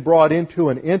you've been brought into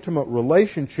an intimate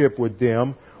relationship with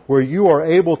them where you are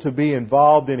able to be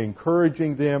involved in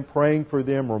encouraging them, praying for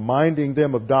them, reminding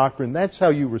them of doctrine, that's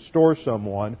how you restore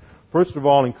someone. First of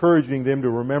all, encouraging them to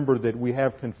remember that we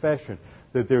have confession,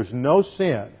 that there's no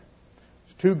sin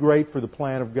that's too great for the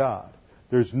plan of God.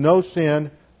 There's no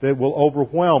sin that will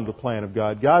overwhelm the plan of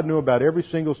God. God knew about every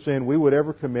single sin we would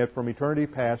ever commit from eternity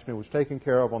past, and it was taken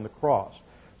care of on the cross.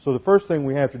 So the first thing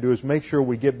we have to do is make sure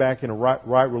we get back in a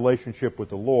right relationship with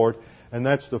the Lord, and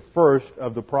that's the first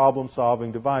of the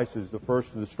problem-solving devices, the first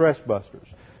of the stress busters.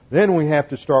 Then we have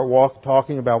to start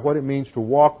talking about what it means to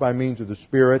walk by means of the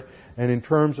Spirit, and in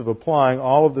terms of applying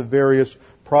all of the various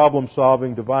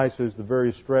problem-solving devices, the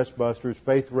various stress busters,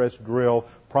 faith rest drill,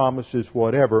 promises,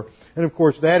 whatever. And of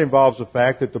course that involves the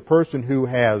fact that the person who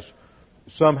has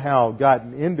somehow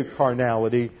gotten into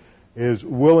carnality is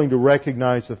willing to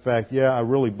recognize the fact, yeah, I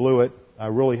really blew it. I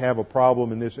really have a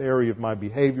problem in this area of my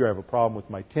behavior. I have a problem with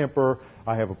my temper.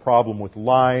 I have a problem with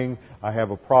lying. I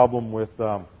have a problem with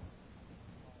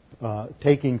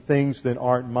taking things that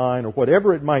aren't mine, or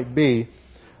whatever it might be.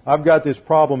 I've got this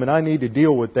problem and I need to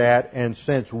deal with that. And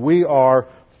since we are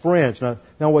friends,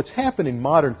 now what's happened in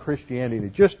modern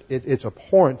Christianity, it's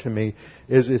abhorrent to me,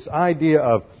 is this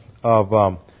idea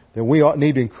of that we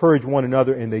need to encourage one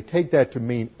another, and they take that to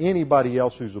mean anybody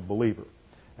else who's a believer.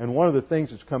 And one of the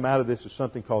things that's come out of this is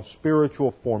something called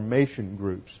spiritual formation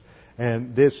groups.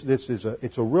 And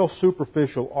it's a real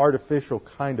superficial, artificial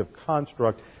kind of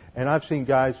construct. And I've seen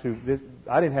guys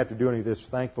I didn't have to do any of this,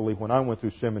 thankfully, when I went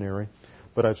through seminary,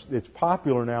 but it's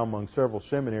popular now among several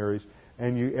seminaries,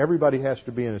 and everybody has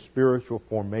to be in a spiritual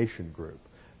formation group.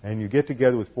 And you get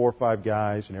together with 4 or 5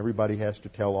 guys, and everybody has to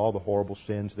tell all the horrible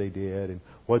sins they did and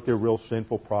what their real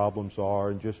sinful problems are,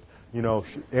 and just,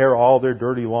 air all their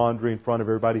dirty laundry in front of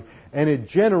everybody. And it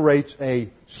generates a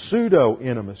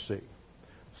pseudo-intimacy.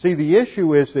 See, the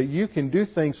issue is that you can do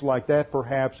things like that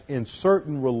perhaps in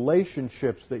certain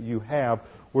relationships that you have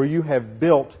where you have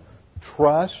built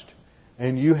trust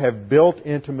and you have built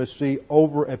intimacy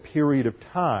over a period of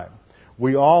time.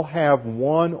 We all have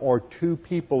 1 or 2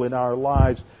 people in our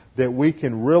lives that we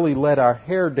can really let our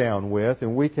hair down with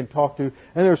and we can talk to. And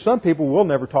there are some people we'll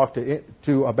never talk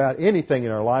to about anything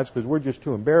in our lives because we're just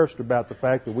too embarrassed about the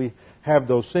fact that we have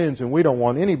those sins and we don't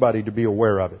want anybody to be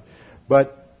aware of it.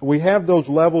 But we have those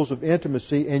levels of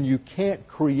intimacy, and you can't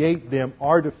create them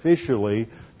artificially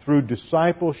through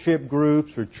discipleship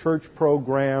groups or church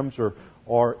programs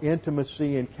or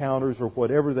intimacy encounters or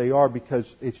whatever they are,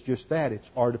 because it's just that. It's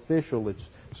artificial. It's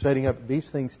setting up. These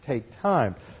things take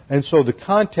time. And so the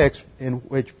context in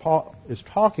which Paul is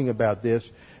talking about this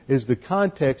is the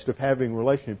context of having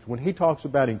relationships. When he talks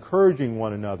about encouraging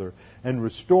one another and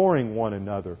restoring one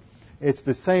another, it's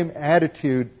the same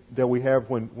attitude that we have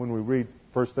when we read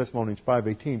 1 Thessalonians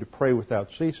 5:18, to pray without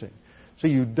ceasing. So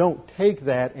you don't take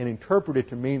that and interpret it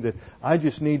to mean that I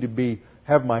just need to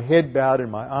have my head bowed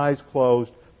and my eyes closed,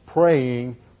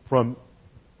 praying from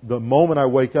the moment I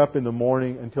wake up in the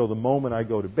morning until the moment I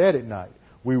go to bed at night.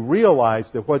 We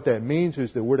realize that what that means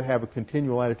is that we're to have a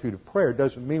continual attitude of prayer. It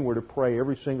doesn't mean we're to pray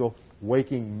every single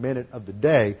waking minute of the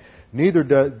day. Neither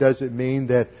does it mean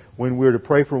that when we're to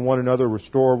pray for one another,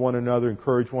 restore one another,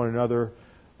 encourage one another,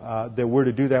 that we're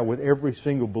to do that with every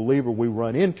single believer we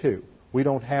run into. We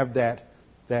don't have that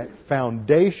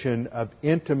foundation of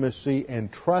intimacy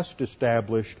and trust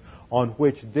established on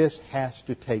which this has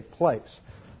to take place.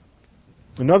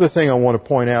 Another thing I want to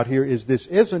point out here is this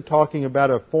isn't talking about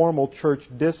a formal church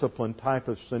discipline type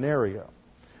of scenario.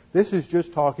 This is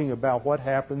just talking about what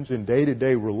happens in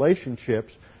day-to-day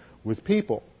relationships with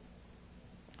people.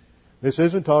 This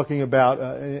isn't talking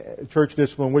about church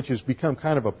discipline, which has become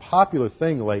kind of a popular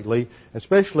thing lately,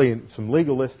 especially in some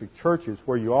legalistic churches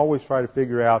where you always try to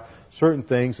figure out certain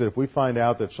things that if we find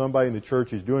out that somebody in the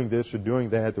church is doing this or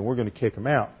doing that, then we're going to kick them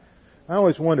out. I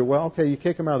always wonder, well, okay, you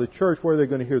kick them out of the church, where are they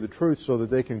going to hear the truth so that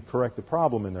they can correct the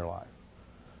problem in their life?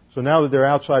 So now that they're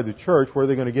outside the church, where are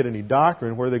they going to get any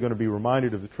doctrine? Where are they going to be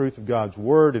reminded of the truth of God's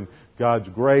Word and God's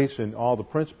grace and all the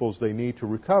principles they need to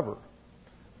recover?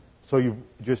 So you've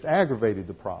just aggravated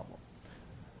the problem.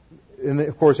 And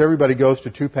of course, everybody goes to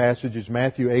 2 passages,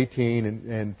 Matthew 18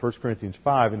 and 1 Corinthians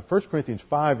 5. And 1 Corinthians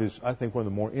 5 is, I think, one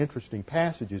of the more interesting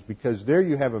passages because there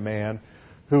you have a man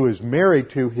who is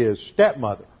married to his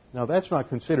stepmother. Now, that's not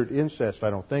considered incest, I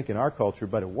don't think, in our culture,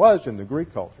 but it was in the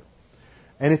Greek culture.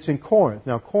 And it's in Corinth.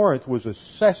 Now, Corinth was a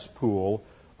cesspool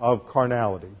of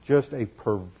carnality, just a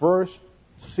perverse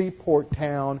seaport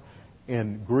town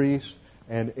in Greece.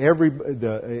 And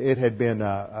it had been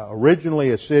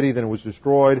originally a city, then it was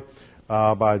destroyed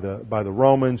by the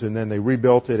Romans, and then they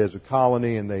rebuilt it as a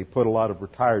colony, and they put a lot of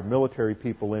retired military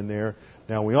people in there.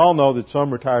 Now, we all know that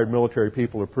some retired military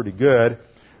people are pretty good,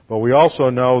 but we also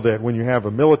know that when you have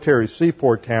a military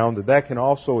seaport town, that can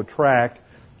also attract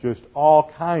just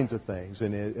all kinds of things.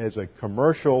 And as a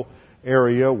commercial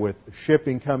area with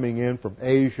shipping coming in from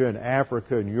Asia and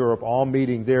Africa and Europe, all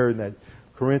meeting there in that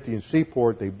Corinthian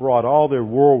seaport, they brought all their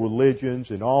world religions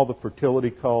and all the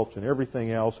fertility cults and everything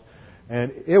else.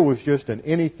 And it was just an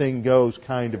anything goes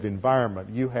kind of environment.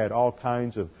 You had all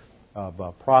kinds of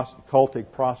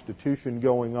cultic prostitution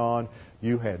going on.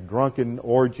 You had drunken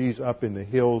orgies up in the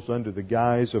hills under the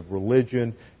guise of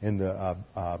religion and the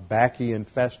Bacchaean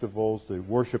festivals, the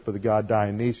worship of the god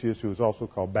Dionysius, who was also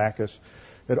called Bacchus.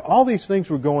 That all these things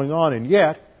were going on, and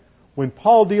yet, when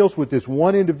Paul deals with this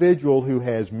one individual who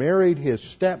has married his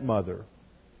stepmother,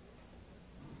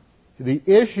 the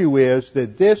issue is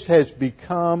that this has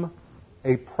become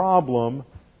a problem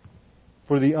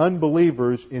for the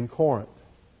unbelievers in Corinth.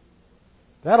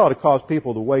 That ought to cause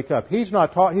people to wake up. He's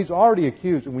already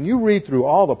accused. When you read through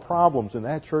all the problems in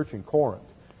that church in Corinth,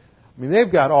 I mean,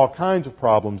 they've got all kinds of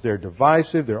problems. They're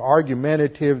divisive, they're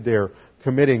argumentative, they're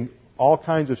committing all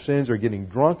kinds of sins, they're getting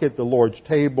drunk at the Lord's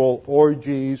table,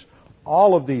 orgies.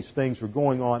 All of these things are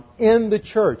going on in the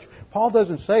church. Paul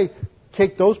doesn't say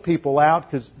kick those people out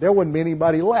because there wouldn't be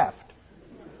anybody left.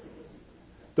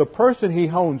 The person he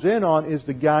hones in on is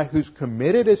the guy who's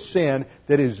committed a sin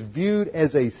that is viewed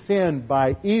as a sin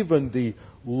by even the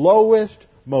lowest,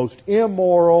 most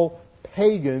immoral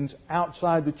pagans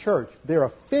outside the church. They're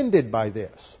offended by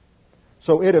this.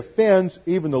 So it offends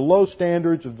even the low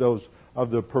standards of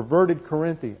the perverted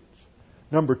Corinthians.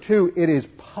 Number two, it is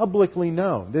publicly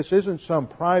known. This isn't some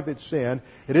private sin.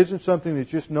 It isn't something that's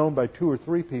just known by 2 or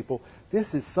 3 people.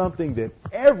 This is something that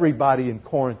everybody in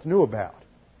Corinth knew about.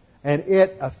 And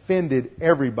it offended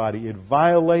everybody. It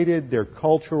violated their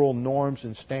cultural norms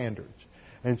and standards.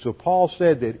 And so Paul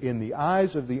said that in the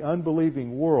eyes of the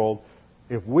unbelieving world,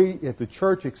 if the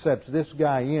church accepts this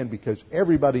guy in because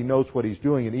everybody knows what he's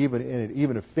doing and it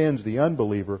even offends the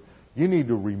unbeliever, you need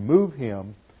to remove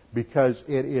him because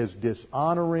it is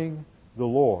dishonoring the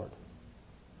Lord.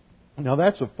 Now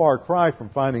that's a far cry from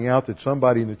finding out that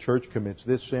somebody in the church commits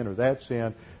this sin or that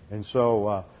sin, and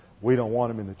so we don't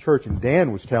want him in the church. And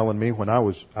Dan was telling me when I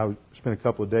spent a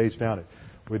couple of days down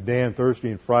with Dan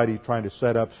Thursday and Friday trying to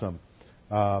set up some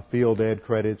field ed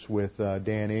credits with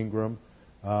Dan Ingram,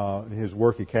 his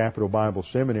work at Capital Bible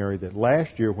Seminary, that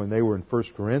last year when they were in 1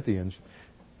 Corinthians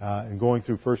and going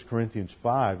through 1 Corinthians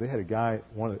 5, they had a guy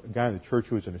in the church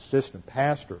who was an assistant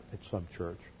pastor at some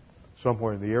church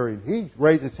somewhere in the area. And he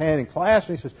raised his hand in class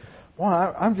and he says,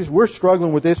 "Well, we're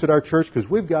struggling with this at our church because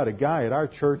we've got a guy at our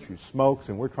church who smokes,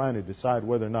 and we're trying to decide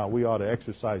whether or not we ought to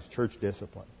exercise church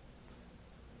discipline."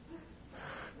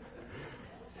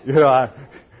 You know,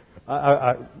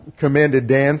 I commended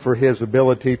Dan for his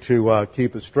ability to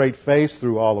keep a straight face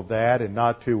through all of that and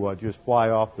not to just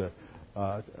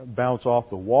bounce off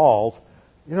the walls.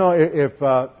 You know, if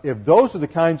those are the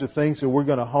kinds of things that we're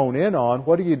going to hone in on,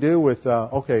 what do you do with,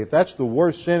 if that's the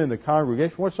worst sin in the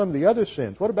congregation, what are some of the other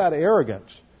sins? What about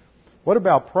arrogance? What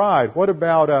about pride? What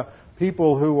about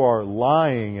people who are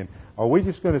lying? And are we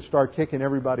just going to start kicking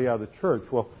everybody out of the church?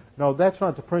 Well, no, that's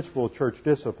not the principle of church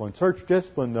discipline. Church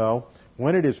discipline, though,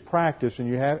 when it is practiced and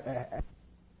you have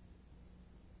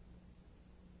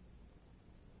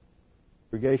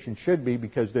congregation should be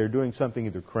because they're doing something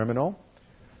either criminal.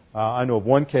 I know of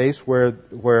one case where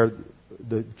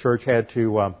the church had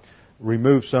to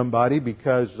remove somebody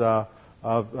because of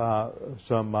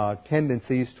some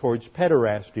tendencies towards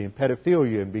pederasty and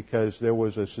pedophilia, and because there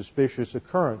was a suspicious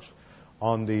occurrence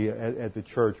at the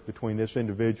church between this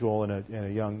individual and a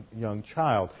young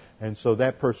child, and so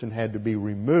that person had to be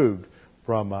removed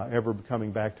from ever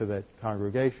coming back to that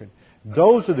congregation.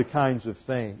 Those are the kinds of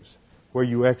things where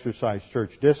you exercise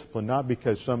church discipline, not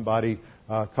because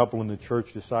a couple in the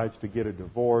church decides to get a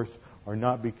divorce, or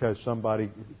not because somebody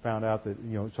found out that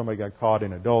somebody got caught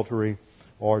in adultery,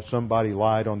 or somebody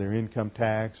lied on their income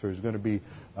tax, or is going to be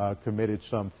committed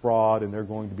some fraud and they're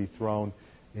going to be thrown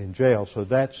in jail. So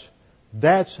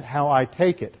that's how I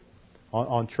take it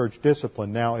on church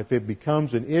discipline. Now, if it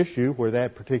becomes an issue where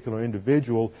that particular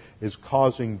individual is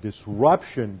causing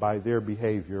disruption by their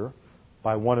behavior,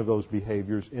 by one of those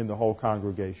behaviors in the whole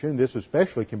congregation, this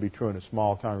especially can be true in a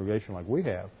small congregation like we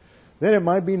have, then it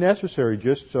might be necessary,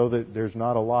 just so that there's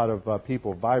not a lot of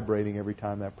people vibrating every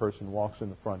time that person walks in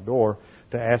the front door,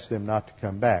 to ask them not to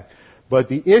come back. But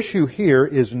the issue here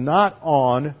is not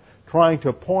on trying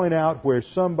to point out where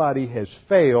somebody has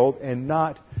failed and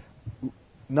not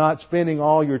spending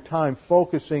all your time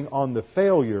focusing on the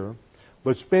failure,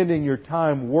 but spending your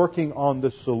time working on the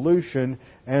solution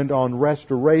and on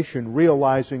restoration,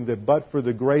 realizing that but for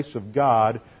the grace of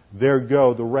God, there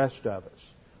go the rest of us.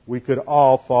 We could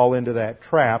all fall into that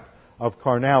trap of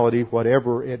carnality,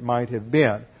 whatever it might have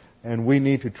been. And we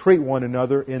need to treat one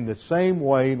another in the same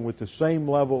way and with the same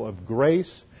level of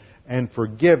grace and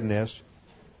forgiveness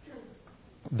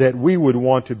that we would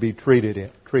want to be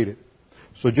treated.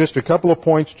 So just a couple of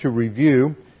points to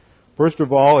review. First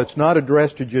of all, it's not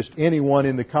addressed to just anyone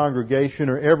in the congregation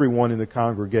or everyone in the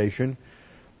congregation.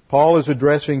 Paul is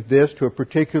addressing this to a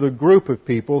particular group of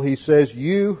people. He says,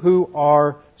 "You who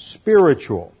are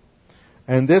spiritual."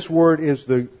 And this word is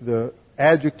the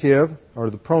adjective or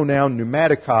the pronoun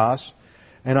pneumatikos.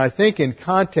 And I think in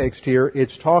context here,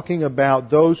 it's talking about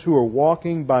those who are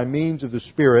walking by means of the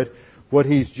Spirit, what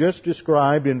he's just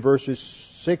described in verses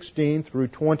 16 through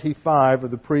 25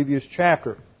 of the previous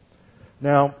chapter.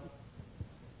 Now,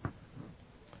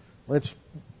 let's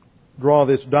draw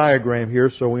this diagram here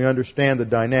so we understand the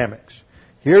dynamics.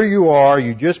 Here you are,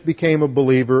 you just became a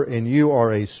believer, and you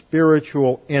are a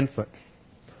spiritual infant.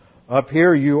 Up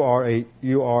here you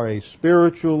are a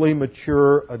spiritually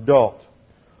mature adult.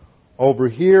 Over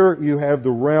here you have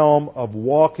the realm of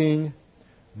walking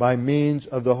by means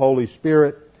of the Holy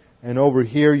Spirit, and over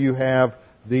here you have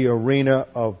the arena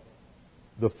of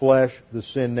the flesh, the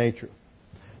sin nature.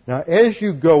 Now, as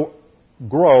you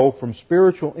grow from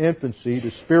spiritual infancy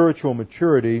to spiritual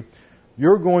maturity,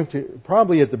 you're going to,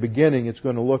 probably at the beginning, it's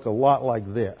going to look a lot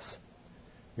like this.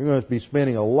 You're going to be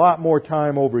spending a lot more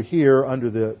time over here under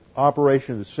the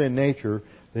operation of the sin nature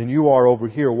than you are over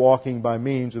here walking by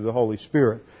means of the Holy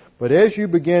Spirit. But as you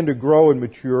begin to grow and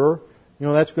mature,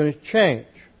 that's going to change.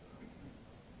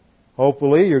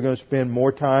 Hopefully, you're going to spend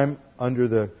more time under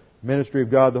the ministry of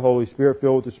God, the Holy Spirit,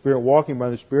 filled with the Spirit, walking by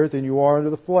the Spirit, than you are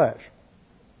under the flesh.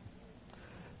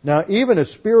 Now, even a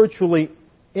spiritually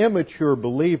immature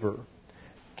believer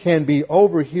can be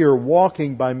over here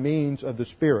walking by means of the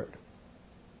Spirit.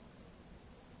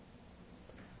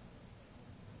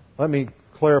 Let me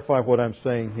clarify what I'm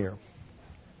saying here.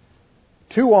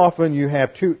 Too often you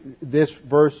have this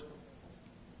verse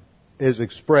is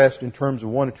expressed in terms of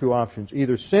one or two options.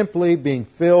 Either simply being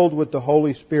filled with the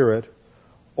Holy Spirit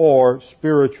or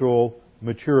spiritual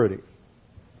maturity.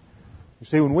 You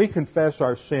see, when we confess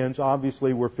our sins,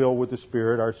 obviously we're filled with the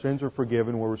Spirit. Our sins are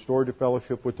forgiven. We're restored to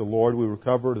fellowship with the Lord. We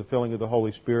recover the filling of the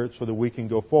Holy Spirit so that we can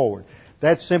go forward.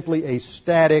 That's simply a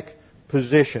static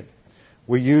position.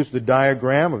 We use the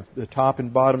diagram of the top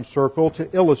and bottom circle to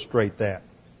illustrate that.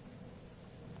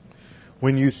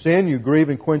 When you sin, you grieve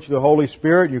and quench the Holy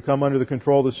Spirit. You come under the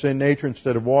control of the sin nature.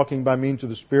 Instead of walking by means of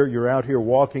the Spirit, you're out here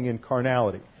walking in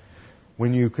carnality.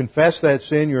 When you confess that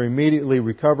sin, you immediately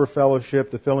recover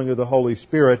fellowship, the filling of the Holy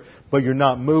Spirit, but you're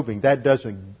not moving. That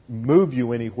doesn't move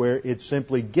you anywhere. It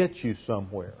simply gets you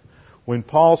somewhere. When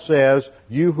Paul says,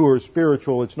 you who are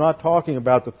spiritual, it's not talking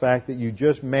about the fact that you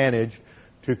just managed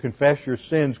to confess your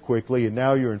sins quickly and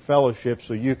now you're in fellowship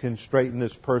so you can straighten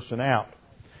this person out.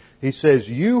 He says,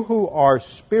 you who are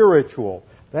spiritual,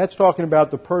 that's talking about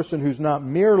the person who's not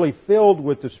merely filled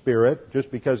with the Spirit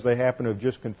just because they happen to have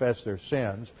just confessed their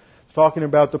sins. It's talking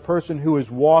about the person who is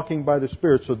walking by the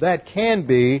Spirit. So that can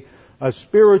be a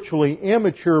spiritually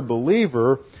immature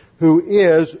believer who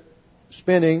is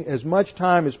spending as much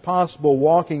time as possible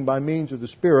walking by means of the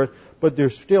Spirit, but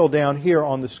they're still down here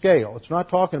on the scale. It's not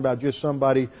talking about just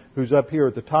somebody who's up here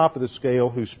at the top of the scale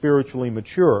who's spiritually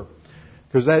mature.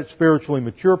 Because that spiritually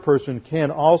mature person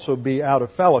can also be out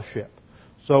of fellowship.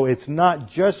 So it's not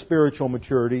just spiritual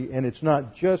maturity, and it's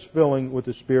not just filling with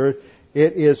the Spirit.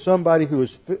 It is somebody who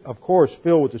is, of course,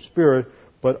 filled with the Spirit,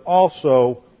 but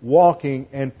also walking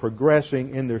and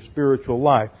progressing in their spiritual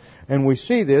life. And we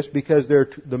see this because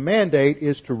the mandate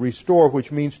is to restore,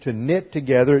 which means to knit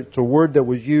together. It's a word that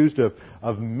was used of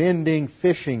mending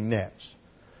fishing nets.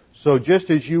 So just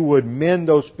as you would mend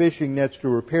those fishing nets to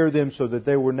repair them so that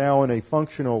they were now in a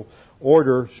functional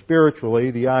order spiritually,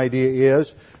 the idea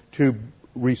is to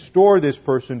restore this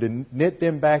person, to knit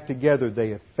them back together. They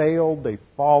have failed, they've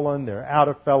fallen, they're out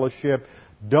of fellowship.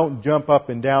 Don't jump up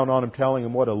and down on them telling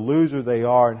them what a loser they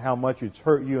are and how much it's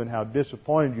hurt you and how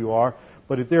disappointed you are.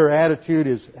 But if their attitude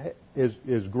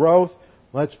is growth,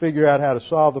 let's figure out how to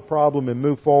solve the problem and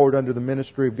move forward under the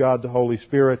ministry of God, the Holy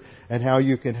Spirit, and how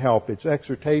you can help. It's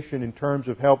exhortation in terms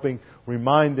of helping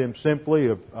remind them simply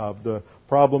of the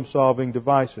problem-solving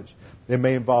devices. It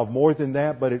may involve more than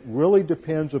that, but it really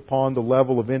depends upon the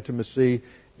level of intimacy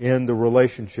in the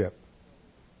relationship.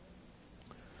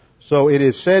 So it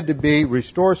is said to be,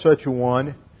 restore such a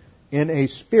one in a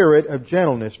spirit of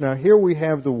gentleness. Now here we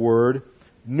have the word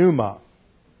pneuma.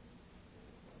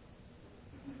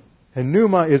 And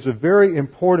pneuma is a very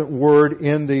important word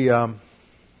in the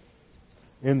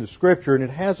Scripture, and it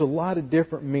has a lot of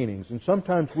different meanings. And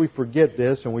sometimes we forget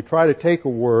this, and we try to take a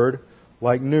word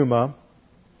like pneuma,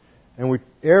 and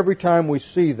every time we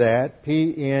see that,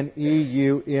 P-N-E-U-M-A,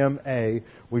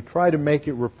 we try to make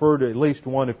it refer to at least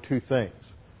one of two things.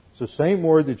 It's the same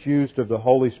word that's used of the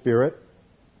Holy Spirit.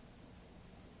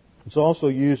 It's also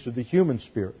used of the human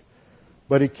spirit.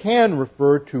 But it can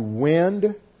refer to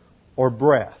wind or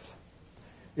breath.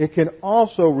 It can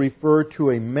also refer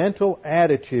to a mental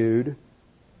attitude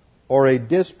or a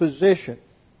disposition.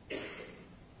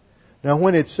 Now,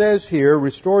 when it says here,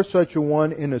 restore such a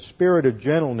one in a spirit of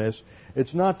gentleness,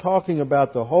 it's not talking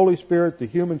about the Holy Spirit, the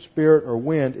human spirit, or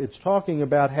wind. It's talking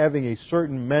about having a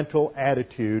certain mental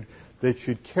attitude that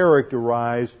should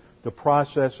characterize the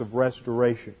process of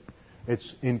restoration.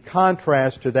 It's in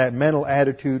contrast to that mental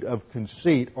attitude of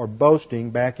conceit or boasting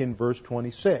back in verse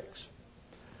 26.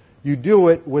 You do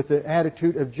it with the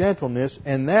attitude of gentleness,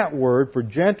 and that word for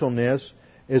gentleness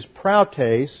is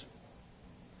prautes,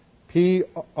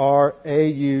 P-R-A-U-T-E-S,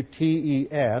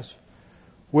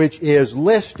 which is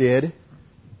listed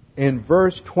in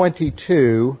verse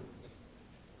 22,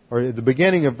 or at the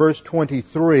beginning of verse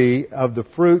 23, of the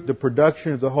fruit, the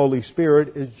production of the Holy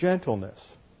Spirit is gentleness.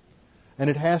 and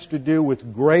it has to do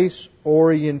with grace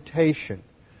orientation.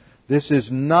 This is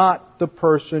not the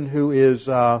person who is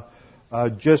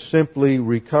just simply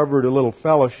recovered a little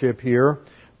fellowship here,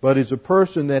 but is a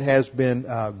person that has been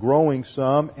growing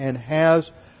some and has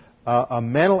a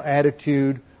mental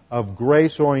attitude of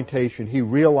grace orientation. He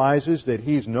realizes that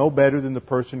he's no better than the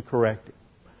person correcting.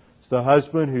 It's the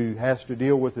husband who has to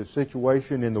deal with a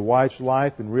situation in the wife's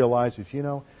life and realizes,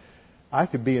 I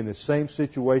could be in the same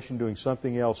situation doing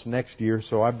something else next year,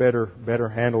 so I better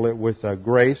handle it with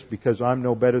grace because I'm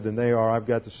no better than they are. I've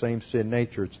got the same sin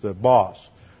nature. It's the boss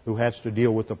who has to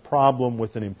deal with a problem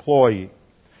with an employee.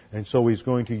 And so he's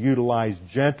going to utilize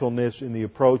gentleness in the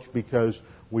approach because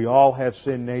we all have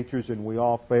sin natures and we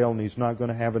all fail, and he's not going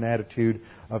to have an attitude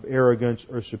of arrogance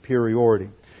or superiority.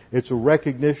 It's a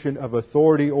recognition of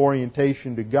authority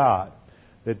orientation to God.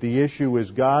 That the issue is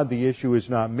God, the issue is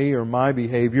not me or my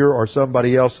behavior or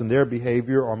somebody else and their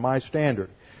behavior or my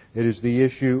standard. It is the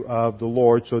issue of the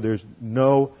Lord, so there's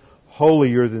no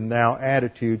holier than thou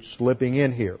attitude slipping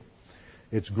in here.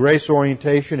 It's grace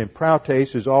orientation, and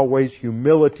proutes is always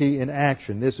humility in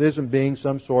action. This isn't being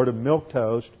some sort of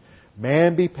milquetoast,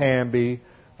 mamby-pamby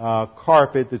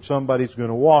carpet that somebody's going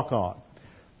to walk on.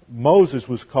 Moses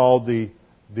was called the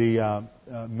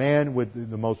man with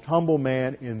the most humble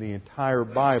man in the entire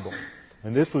Bible.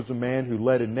 And this was a man who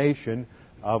led a nation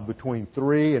of between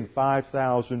 3,000 and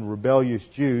 5,000 rebellious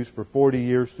Jews for 40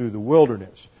 years through the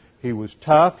wilderness. He was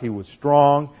tough, he was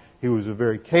strong, he was a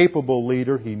very capable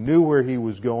leader, he knew where he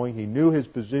was going, he knew his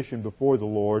position before the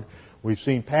Lord. We've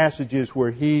seen passages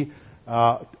where he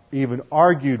even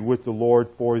argued with the Lord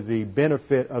for the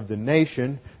benefit of the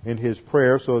nation in his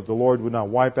prayer so that the Lord would not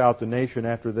wipe out the nation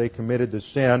after they committed the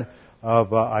sin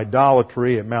of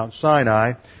idolatry at Mount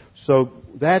Sinai. So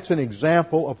that's an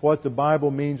example of what the Bible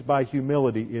means by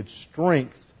humility. It's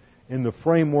strength in the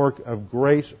framework of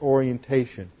grace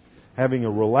orientation. Having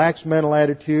a relaxed mental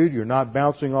attitude, you're not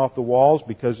bouncing off the walls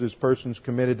because this person's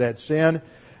committed that sin,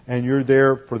 and you're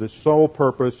there for the sole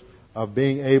purpose of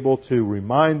being able to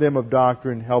remind them of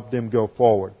doctrine and help them go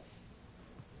forward.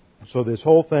 So this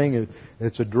whole thing,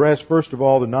 it's addressed, first of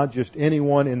all, to not just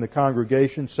anyone in the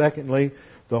congregation. Secondly,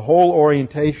 the whole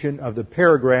orientation of the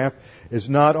paragraph is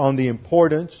not on the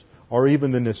importance or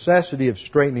even the necessity of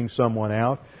straightening someone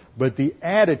out, but the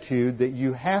attitude that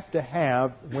you have to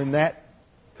have when that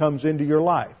comes into your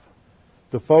life.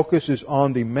 The focus is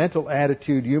on the mental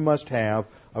attitude you must have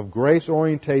of grace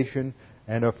orientation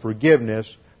and of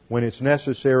forgiveness when it's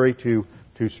necessary to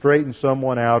straighten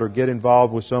someone out or get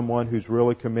involved with someone who's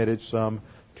really committed some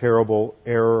terrible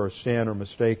error or sin or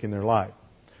mistake in their life.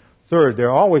 Third,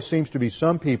 there always seems to be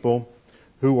some people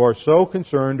who are so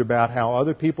concerned about how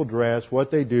other people dress, what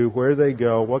they do, where they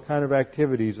go, what kind of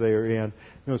activities they are in.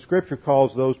 Scripture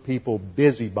calls those people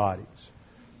busybodies.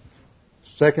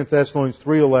 2 Thessalonians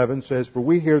 3:11 says, "For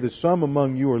we hear that some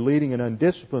among you are leading an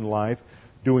undisciplined life,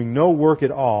 doing no work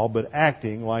at all, but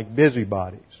acting like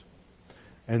busybodies."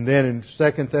 And then in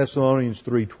 2 Thessalonians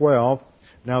 3:12,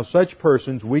 "Now such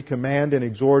persons we command and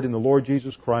exhort in the Lord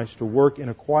Jesus Christ to work in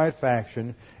a quiet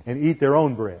fashion and eat their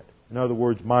own bread." In other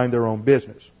words, mind their own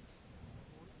business.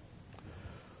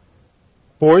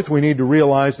 Fourth, we need to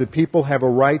realize that people have a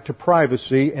right to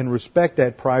privacy and respect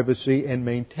that privacy and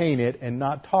maintain it and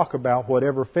not talk about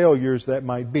whatever failures that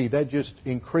might be. That just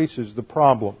increases the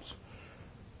problems.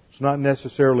 It's not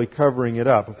necessarily covering it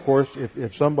up. Of course,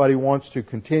 if somebody wants to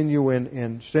continue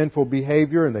in sinful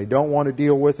behavior and they don't want to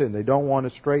deal with it and they don't want to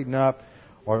straighten up,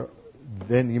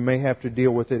 then you may have to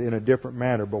deal with it in a different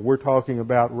manner. But we're talking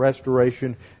about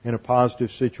restoration in a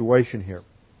positive situation here.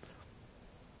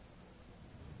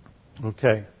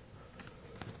 Okay.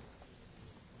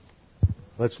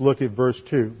 Let's look at verse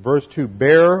 2. Verse 2,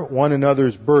 "Bear one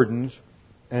another's burdens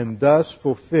and thus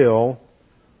fulfill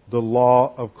the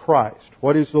law of Christ."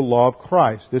 What is the law of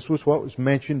Christ? This was what was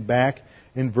mentioned back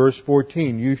in verse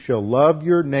 14. "You shall love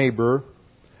your neighbor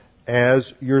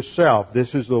as yourself."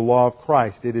 This is the law of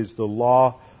Christ. It is the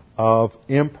law of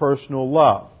impersonal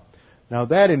love. Now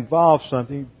that involves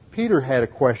something. Peter had a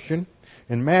question.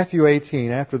 In Matthew 18,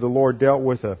 after the Lord dealt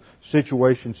with a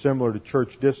situation similar to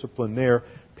church discipline there,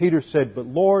 Peter said, "But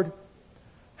Lord,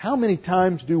 how many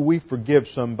times do we forgive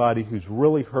somebody who's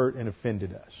really hurt and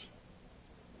offended us?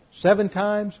 7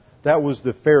 times? That was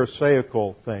the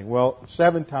Pharisaical thing. Well,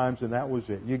 7 times and that was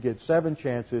it. You get 7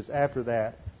 chances. After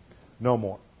that, no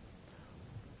more."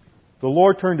 The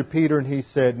Lord turned to Peter and He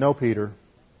said, "No, Peter,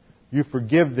 you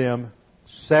forgive them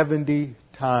 70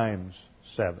 times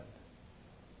 7.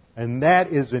 And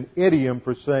that is an idiom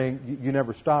for saying you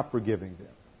never stop forgiving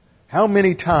them. How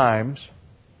many times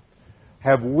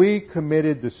have we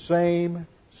committed the same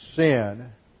sin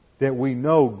that we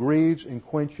know grieves and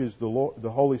quenches the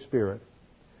Holy Spirit.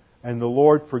 And the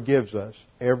Lord forgives us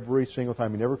every single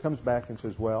time. He never comes back and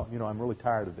says, well, I'm really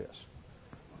tired of this.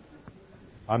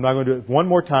 I'm not going to do it one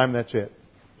more time, that's it.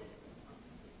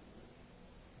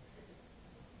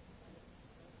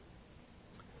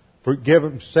 Forgive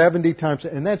him 70 times.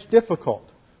 And that's difficult.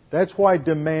 That's why it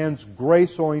demands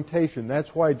grace orientation.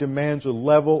 That's why it demands a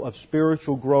level of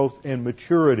spiritual growth and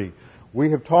maturity.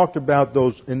 We have talked about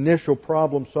those initial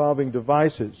problem-solving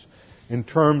devices in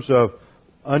terms of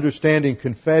understanding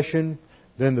confession,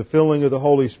 then the filling of the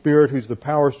Holy Spirit, who's the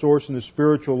power source in the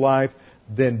spiritual life,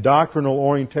 then doctrinal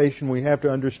orientation. We have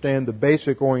to understand the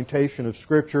basic orientation of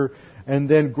Scripture, and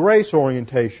then grace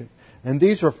orientation. And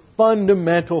these are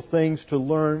fundamental things to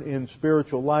learn in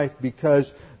spiritual life, because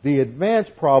the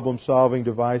advanced problem-solving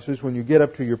devices, when you get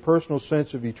up to your personal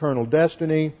sense of eternal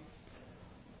destiny,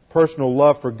 personal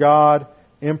love for God,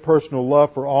 impersonal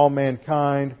love for all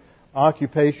mankind,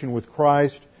 occupation with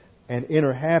Christ, and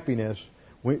inner happiness,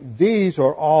 these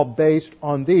are all based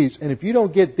on these. And if you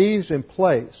don't get these in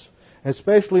place,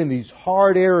 especially in these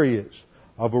hard areas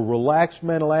of a relaxed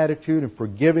mental attitude and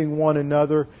forgiving one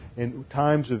another in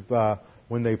times of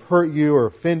when they've hurt you or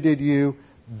offended you,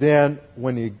 then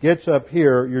when it gets up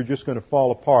here, you're just going to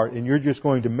fall apart. And you're just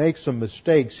going to make some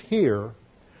mistakes here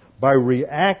by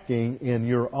reacting in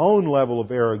your own level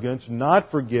of arrogance,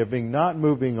 not forgiving, not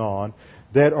moving on,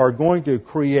 that are going to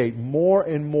create more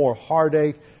and more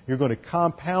heartache. You're going to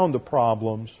compound the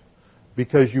problems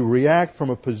because you react from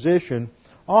a position.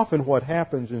 Often what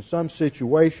happens in some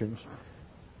situations,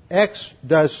 X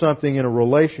does something in a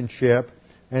relationship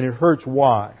and it hurts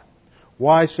Y.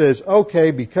 Y says,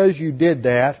 okay, because you did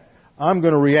that, I'm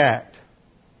going to react.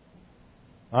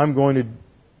 I'm going to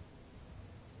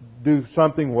do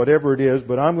something, whatever it is,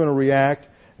 but I'm going to react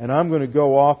and I'm going to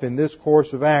go off in this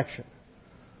course of action.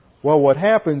 Well, what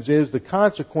happens is the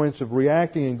consequence of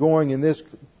reacting and going in this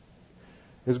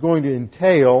is going to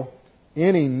entail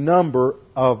any number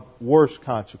of worse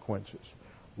consequences,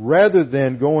 rather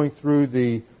than going through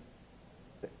the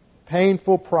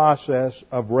painful process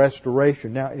of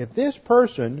restoration. Now, if this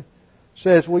person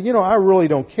says, well, I really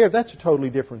don't care, that's a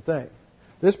totally different thing.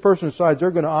 This person decides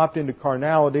they're going to opt into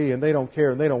carnality and they don't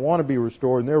care and they don't want to be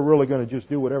restored and they're really going to just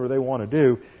do whatever they want to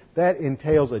do. That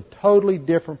entails a totally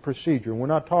different procedure. And we're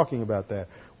not talking about that.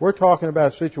 We're talking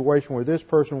about a situation where this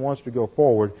person wants to go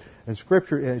forward. And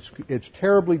Scripture, it's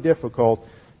terribly difficult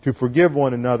to forgive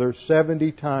one another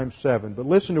 70 times 7. But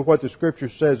listen to what the Scripture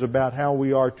says about how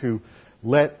we are to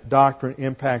let doctrine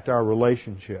impact our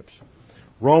relationships.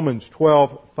 Romans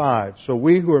 12:5. So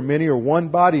we who are many are one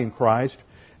body in Christ,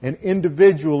 and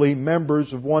individually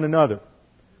members of one another.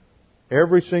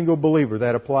 Every single believer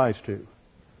that applies to.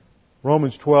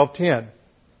 Romans 12:10.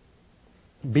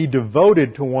 Be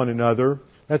devoted to one another.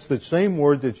 That's the same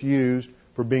word that's used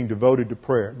for being devoted to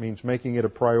prayer. It means making it a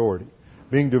priority.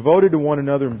 Being devoted to one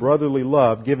another in brotherly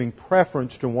love, giving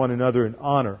preference to one another in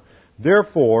honor.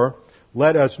 Therefore,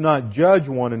 let us not judge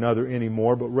one another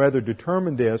anymore, but rather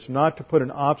determine this, not to put an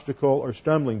obstacle or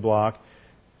stumbling block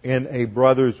in a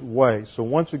brother's way. So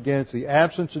once again, it's the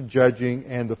absence of judging,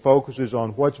 and the focus is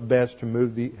on what's best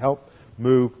to help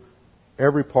move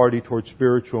every party towards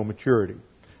spiritual maturity.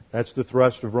 That's the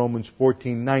thrust of Romans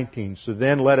 14:19. So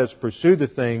then let us pursue the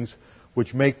things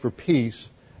which make for peace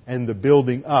and the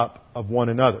building up of one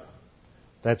another.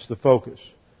 That's the focus.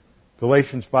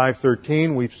 Galatians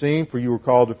 5:13, we've seen, for you were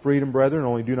called to freedom, brethren,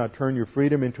 only do not turn your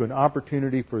freedom into an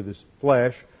opportunity for the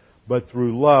flesh, but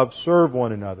through love serve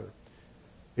one another.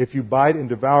 If you bite and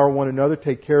devour one another,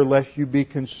 take care lest you be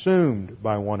consumed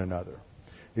by one another.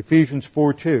 Ephesians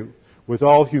 4:2, with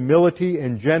all humility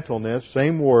and gentleness,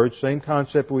 same word, same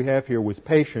concept we have here, with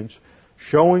patience,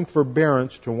 showing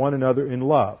forbearance to one another in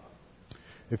love.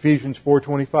 Ephesians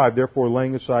 4:25, therefore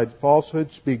laying aside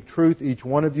falsehood, speak truth, each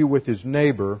one of you with his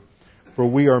neighbor, for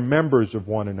we are members of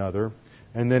one another.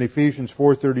 And then Ephesians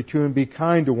 4:32, and be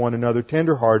kind to one another,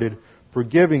 tender-hearted,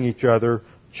 forgiving each other,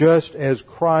 just as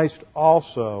Christ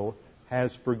also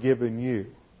has forgiven you.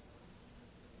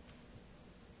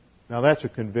 Now that's a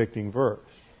convicting verse.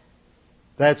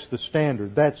 That's the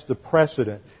standard. That's the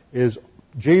precedent. Is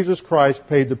Jesus Christ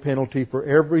paid the penalty for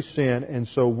every sin, and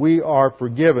so we are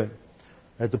forgiven.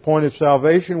 At the point of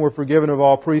salvation, we're forgiven of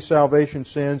all pre-salvation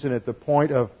sins, and at the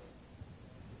point of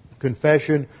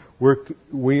confession,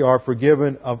 we are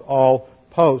forgiven of all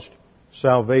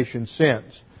post-salvation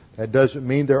sins. That doesn't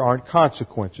mean there aren't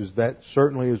consequences. That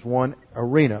certainly is one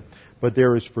arena. But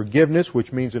there is forgiveness,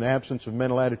 which means an absence of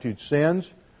mental attitude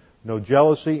sins, no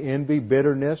jealousy, envy,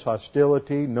 bitterness,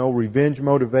 hostility, no revenge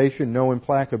motivation, no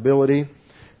implacability.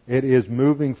 It is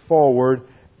moving forward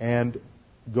and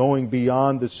going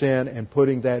beyond the sin and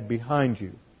putting that behind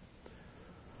you.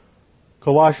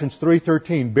 Colossians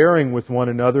 3:13, bearing with one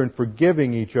another and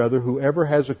forgiving each other, whoever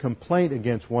has a complaint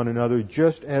against one another,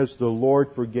 just as the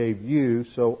Lord forgave you,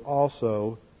 so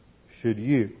also should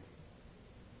you.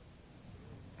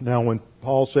 Now when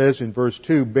Paul says in verse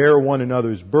 2, bear one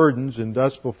another's burdens and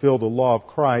thus fulfill the law of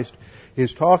Christ,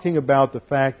 he's talking about the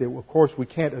fact that, of course, we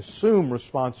can't assume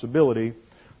responsibility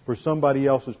for somebody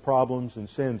else's problems and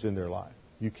sins in their life.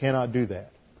 You cannot do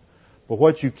that. But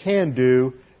what you can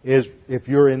do is, if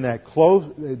you're in that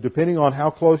close, depending on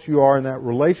how close you are in that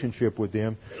relationship with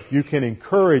them, you can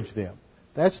encourage them.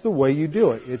 That's the way you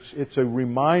do it. It's a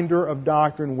reminder of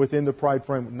doctrine within the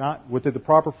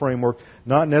proper framework,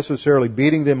 not necessarily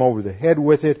beating them over the head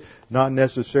with it, not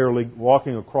necessarily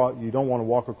walking across. You don't want to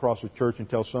walk across a church and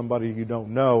tell somebody you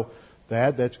don't know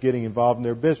that. That's getting involved in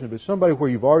their business. But somebody where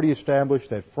you've already established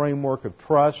that framework of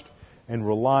trust and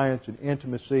reliance and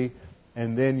intimacy,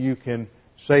 and then you can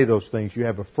say those things. You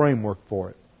have a framework for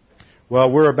it. Well,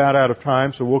 we're about out of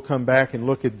time, so we'll come back and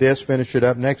look at this, finish it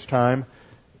up next time,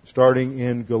 starting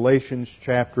in Galatians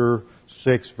chapter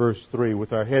 6, verse 3,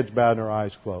 with our heads bowed and our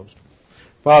eyes closed.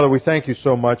 Father, we thank you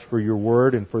so much for your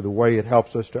word and for the way it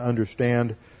helps us to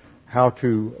understand how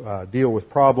to deal with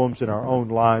problems in our own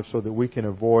lives so that we can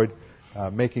avoid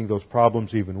making those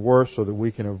problems even worse, so that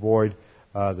we can avoid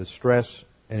the stress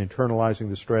and internalizing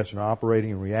the stress and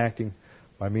operating and reacting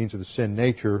by means of the sin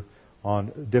nature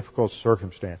on difficult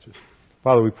circumstances.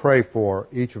 Father, we pray for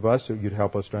each of us that you'd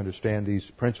help us to understand these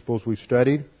principles we've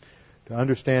studied, to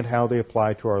understand how they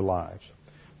apply to our lives.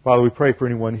 Father, we pray for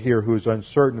anyone here who is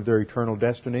uncertain of their eternal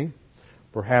destiny.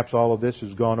 Perhaps all of this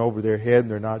has gone over their head and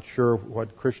they're not sure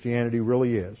what Christianity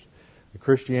really is.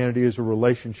 Christianity is a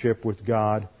relationship with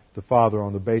God the Father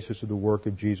on the basis of the work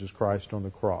of Jesus Christ on the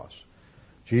cross.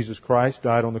 Jesus Christ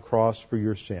died on the cross for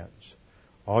your sins.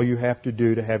 All you have to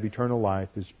do to have eternal life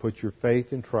is put your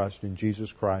faith and trust in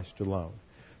Jesus Christ alone.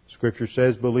 Scripture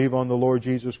says, believe on the Lord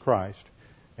Jesus Christ,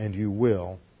 and you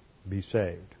will be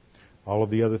saved. All of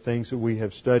the other things that we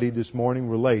have studied this morning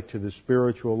relate to the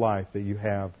spiritual life that you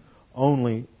have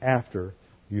only after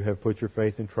you have put your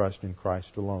faith and trust in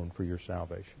Christ alone for your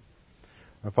salvation.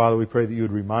 Now, Father, we pray that you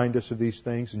would remind us of these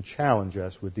things and challenge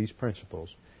us with these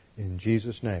principles. In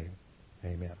Jesus' name,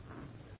 amen.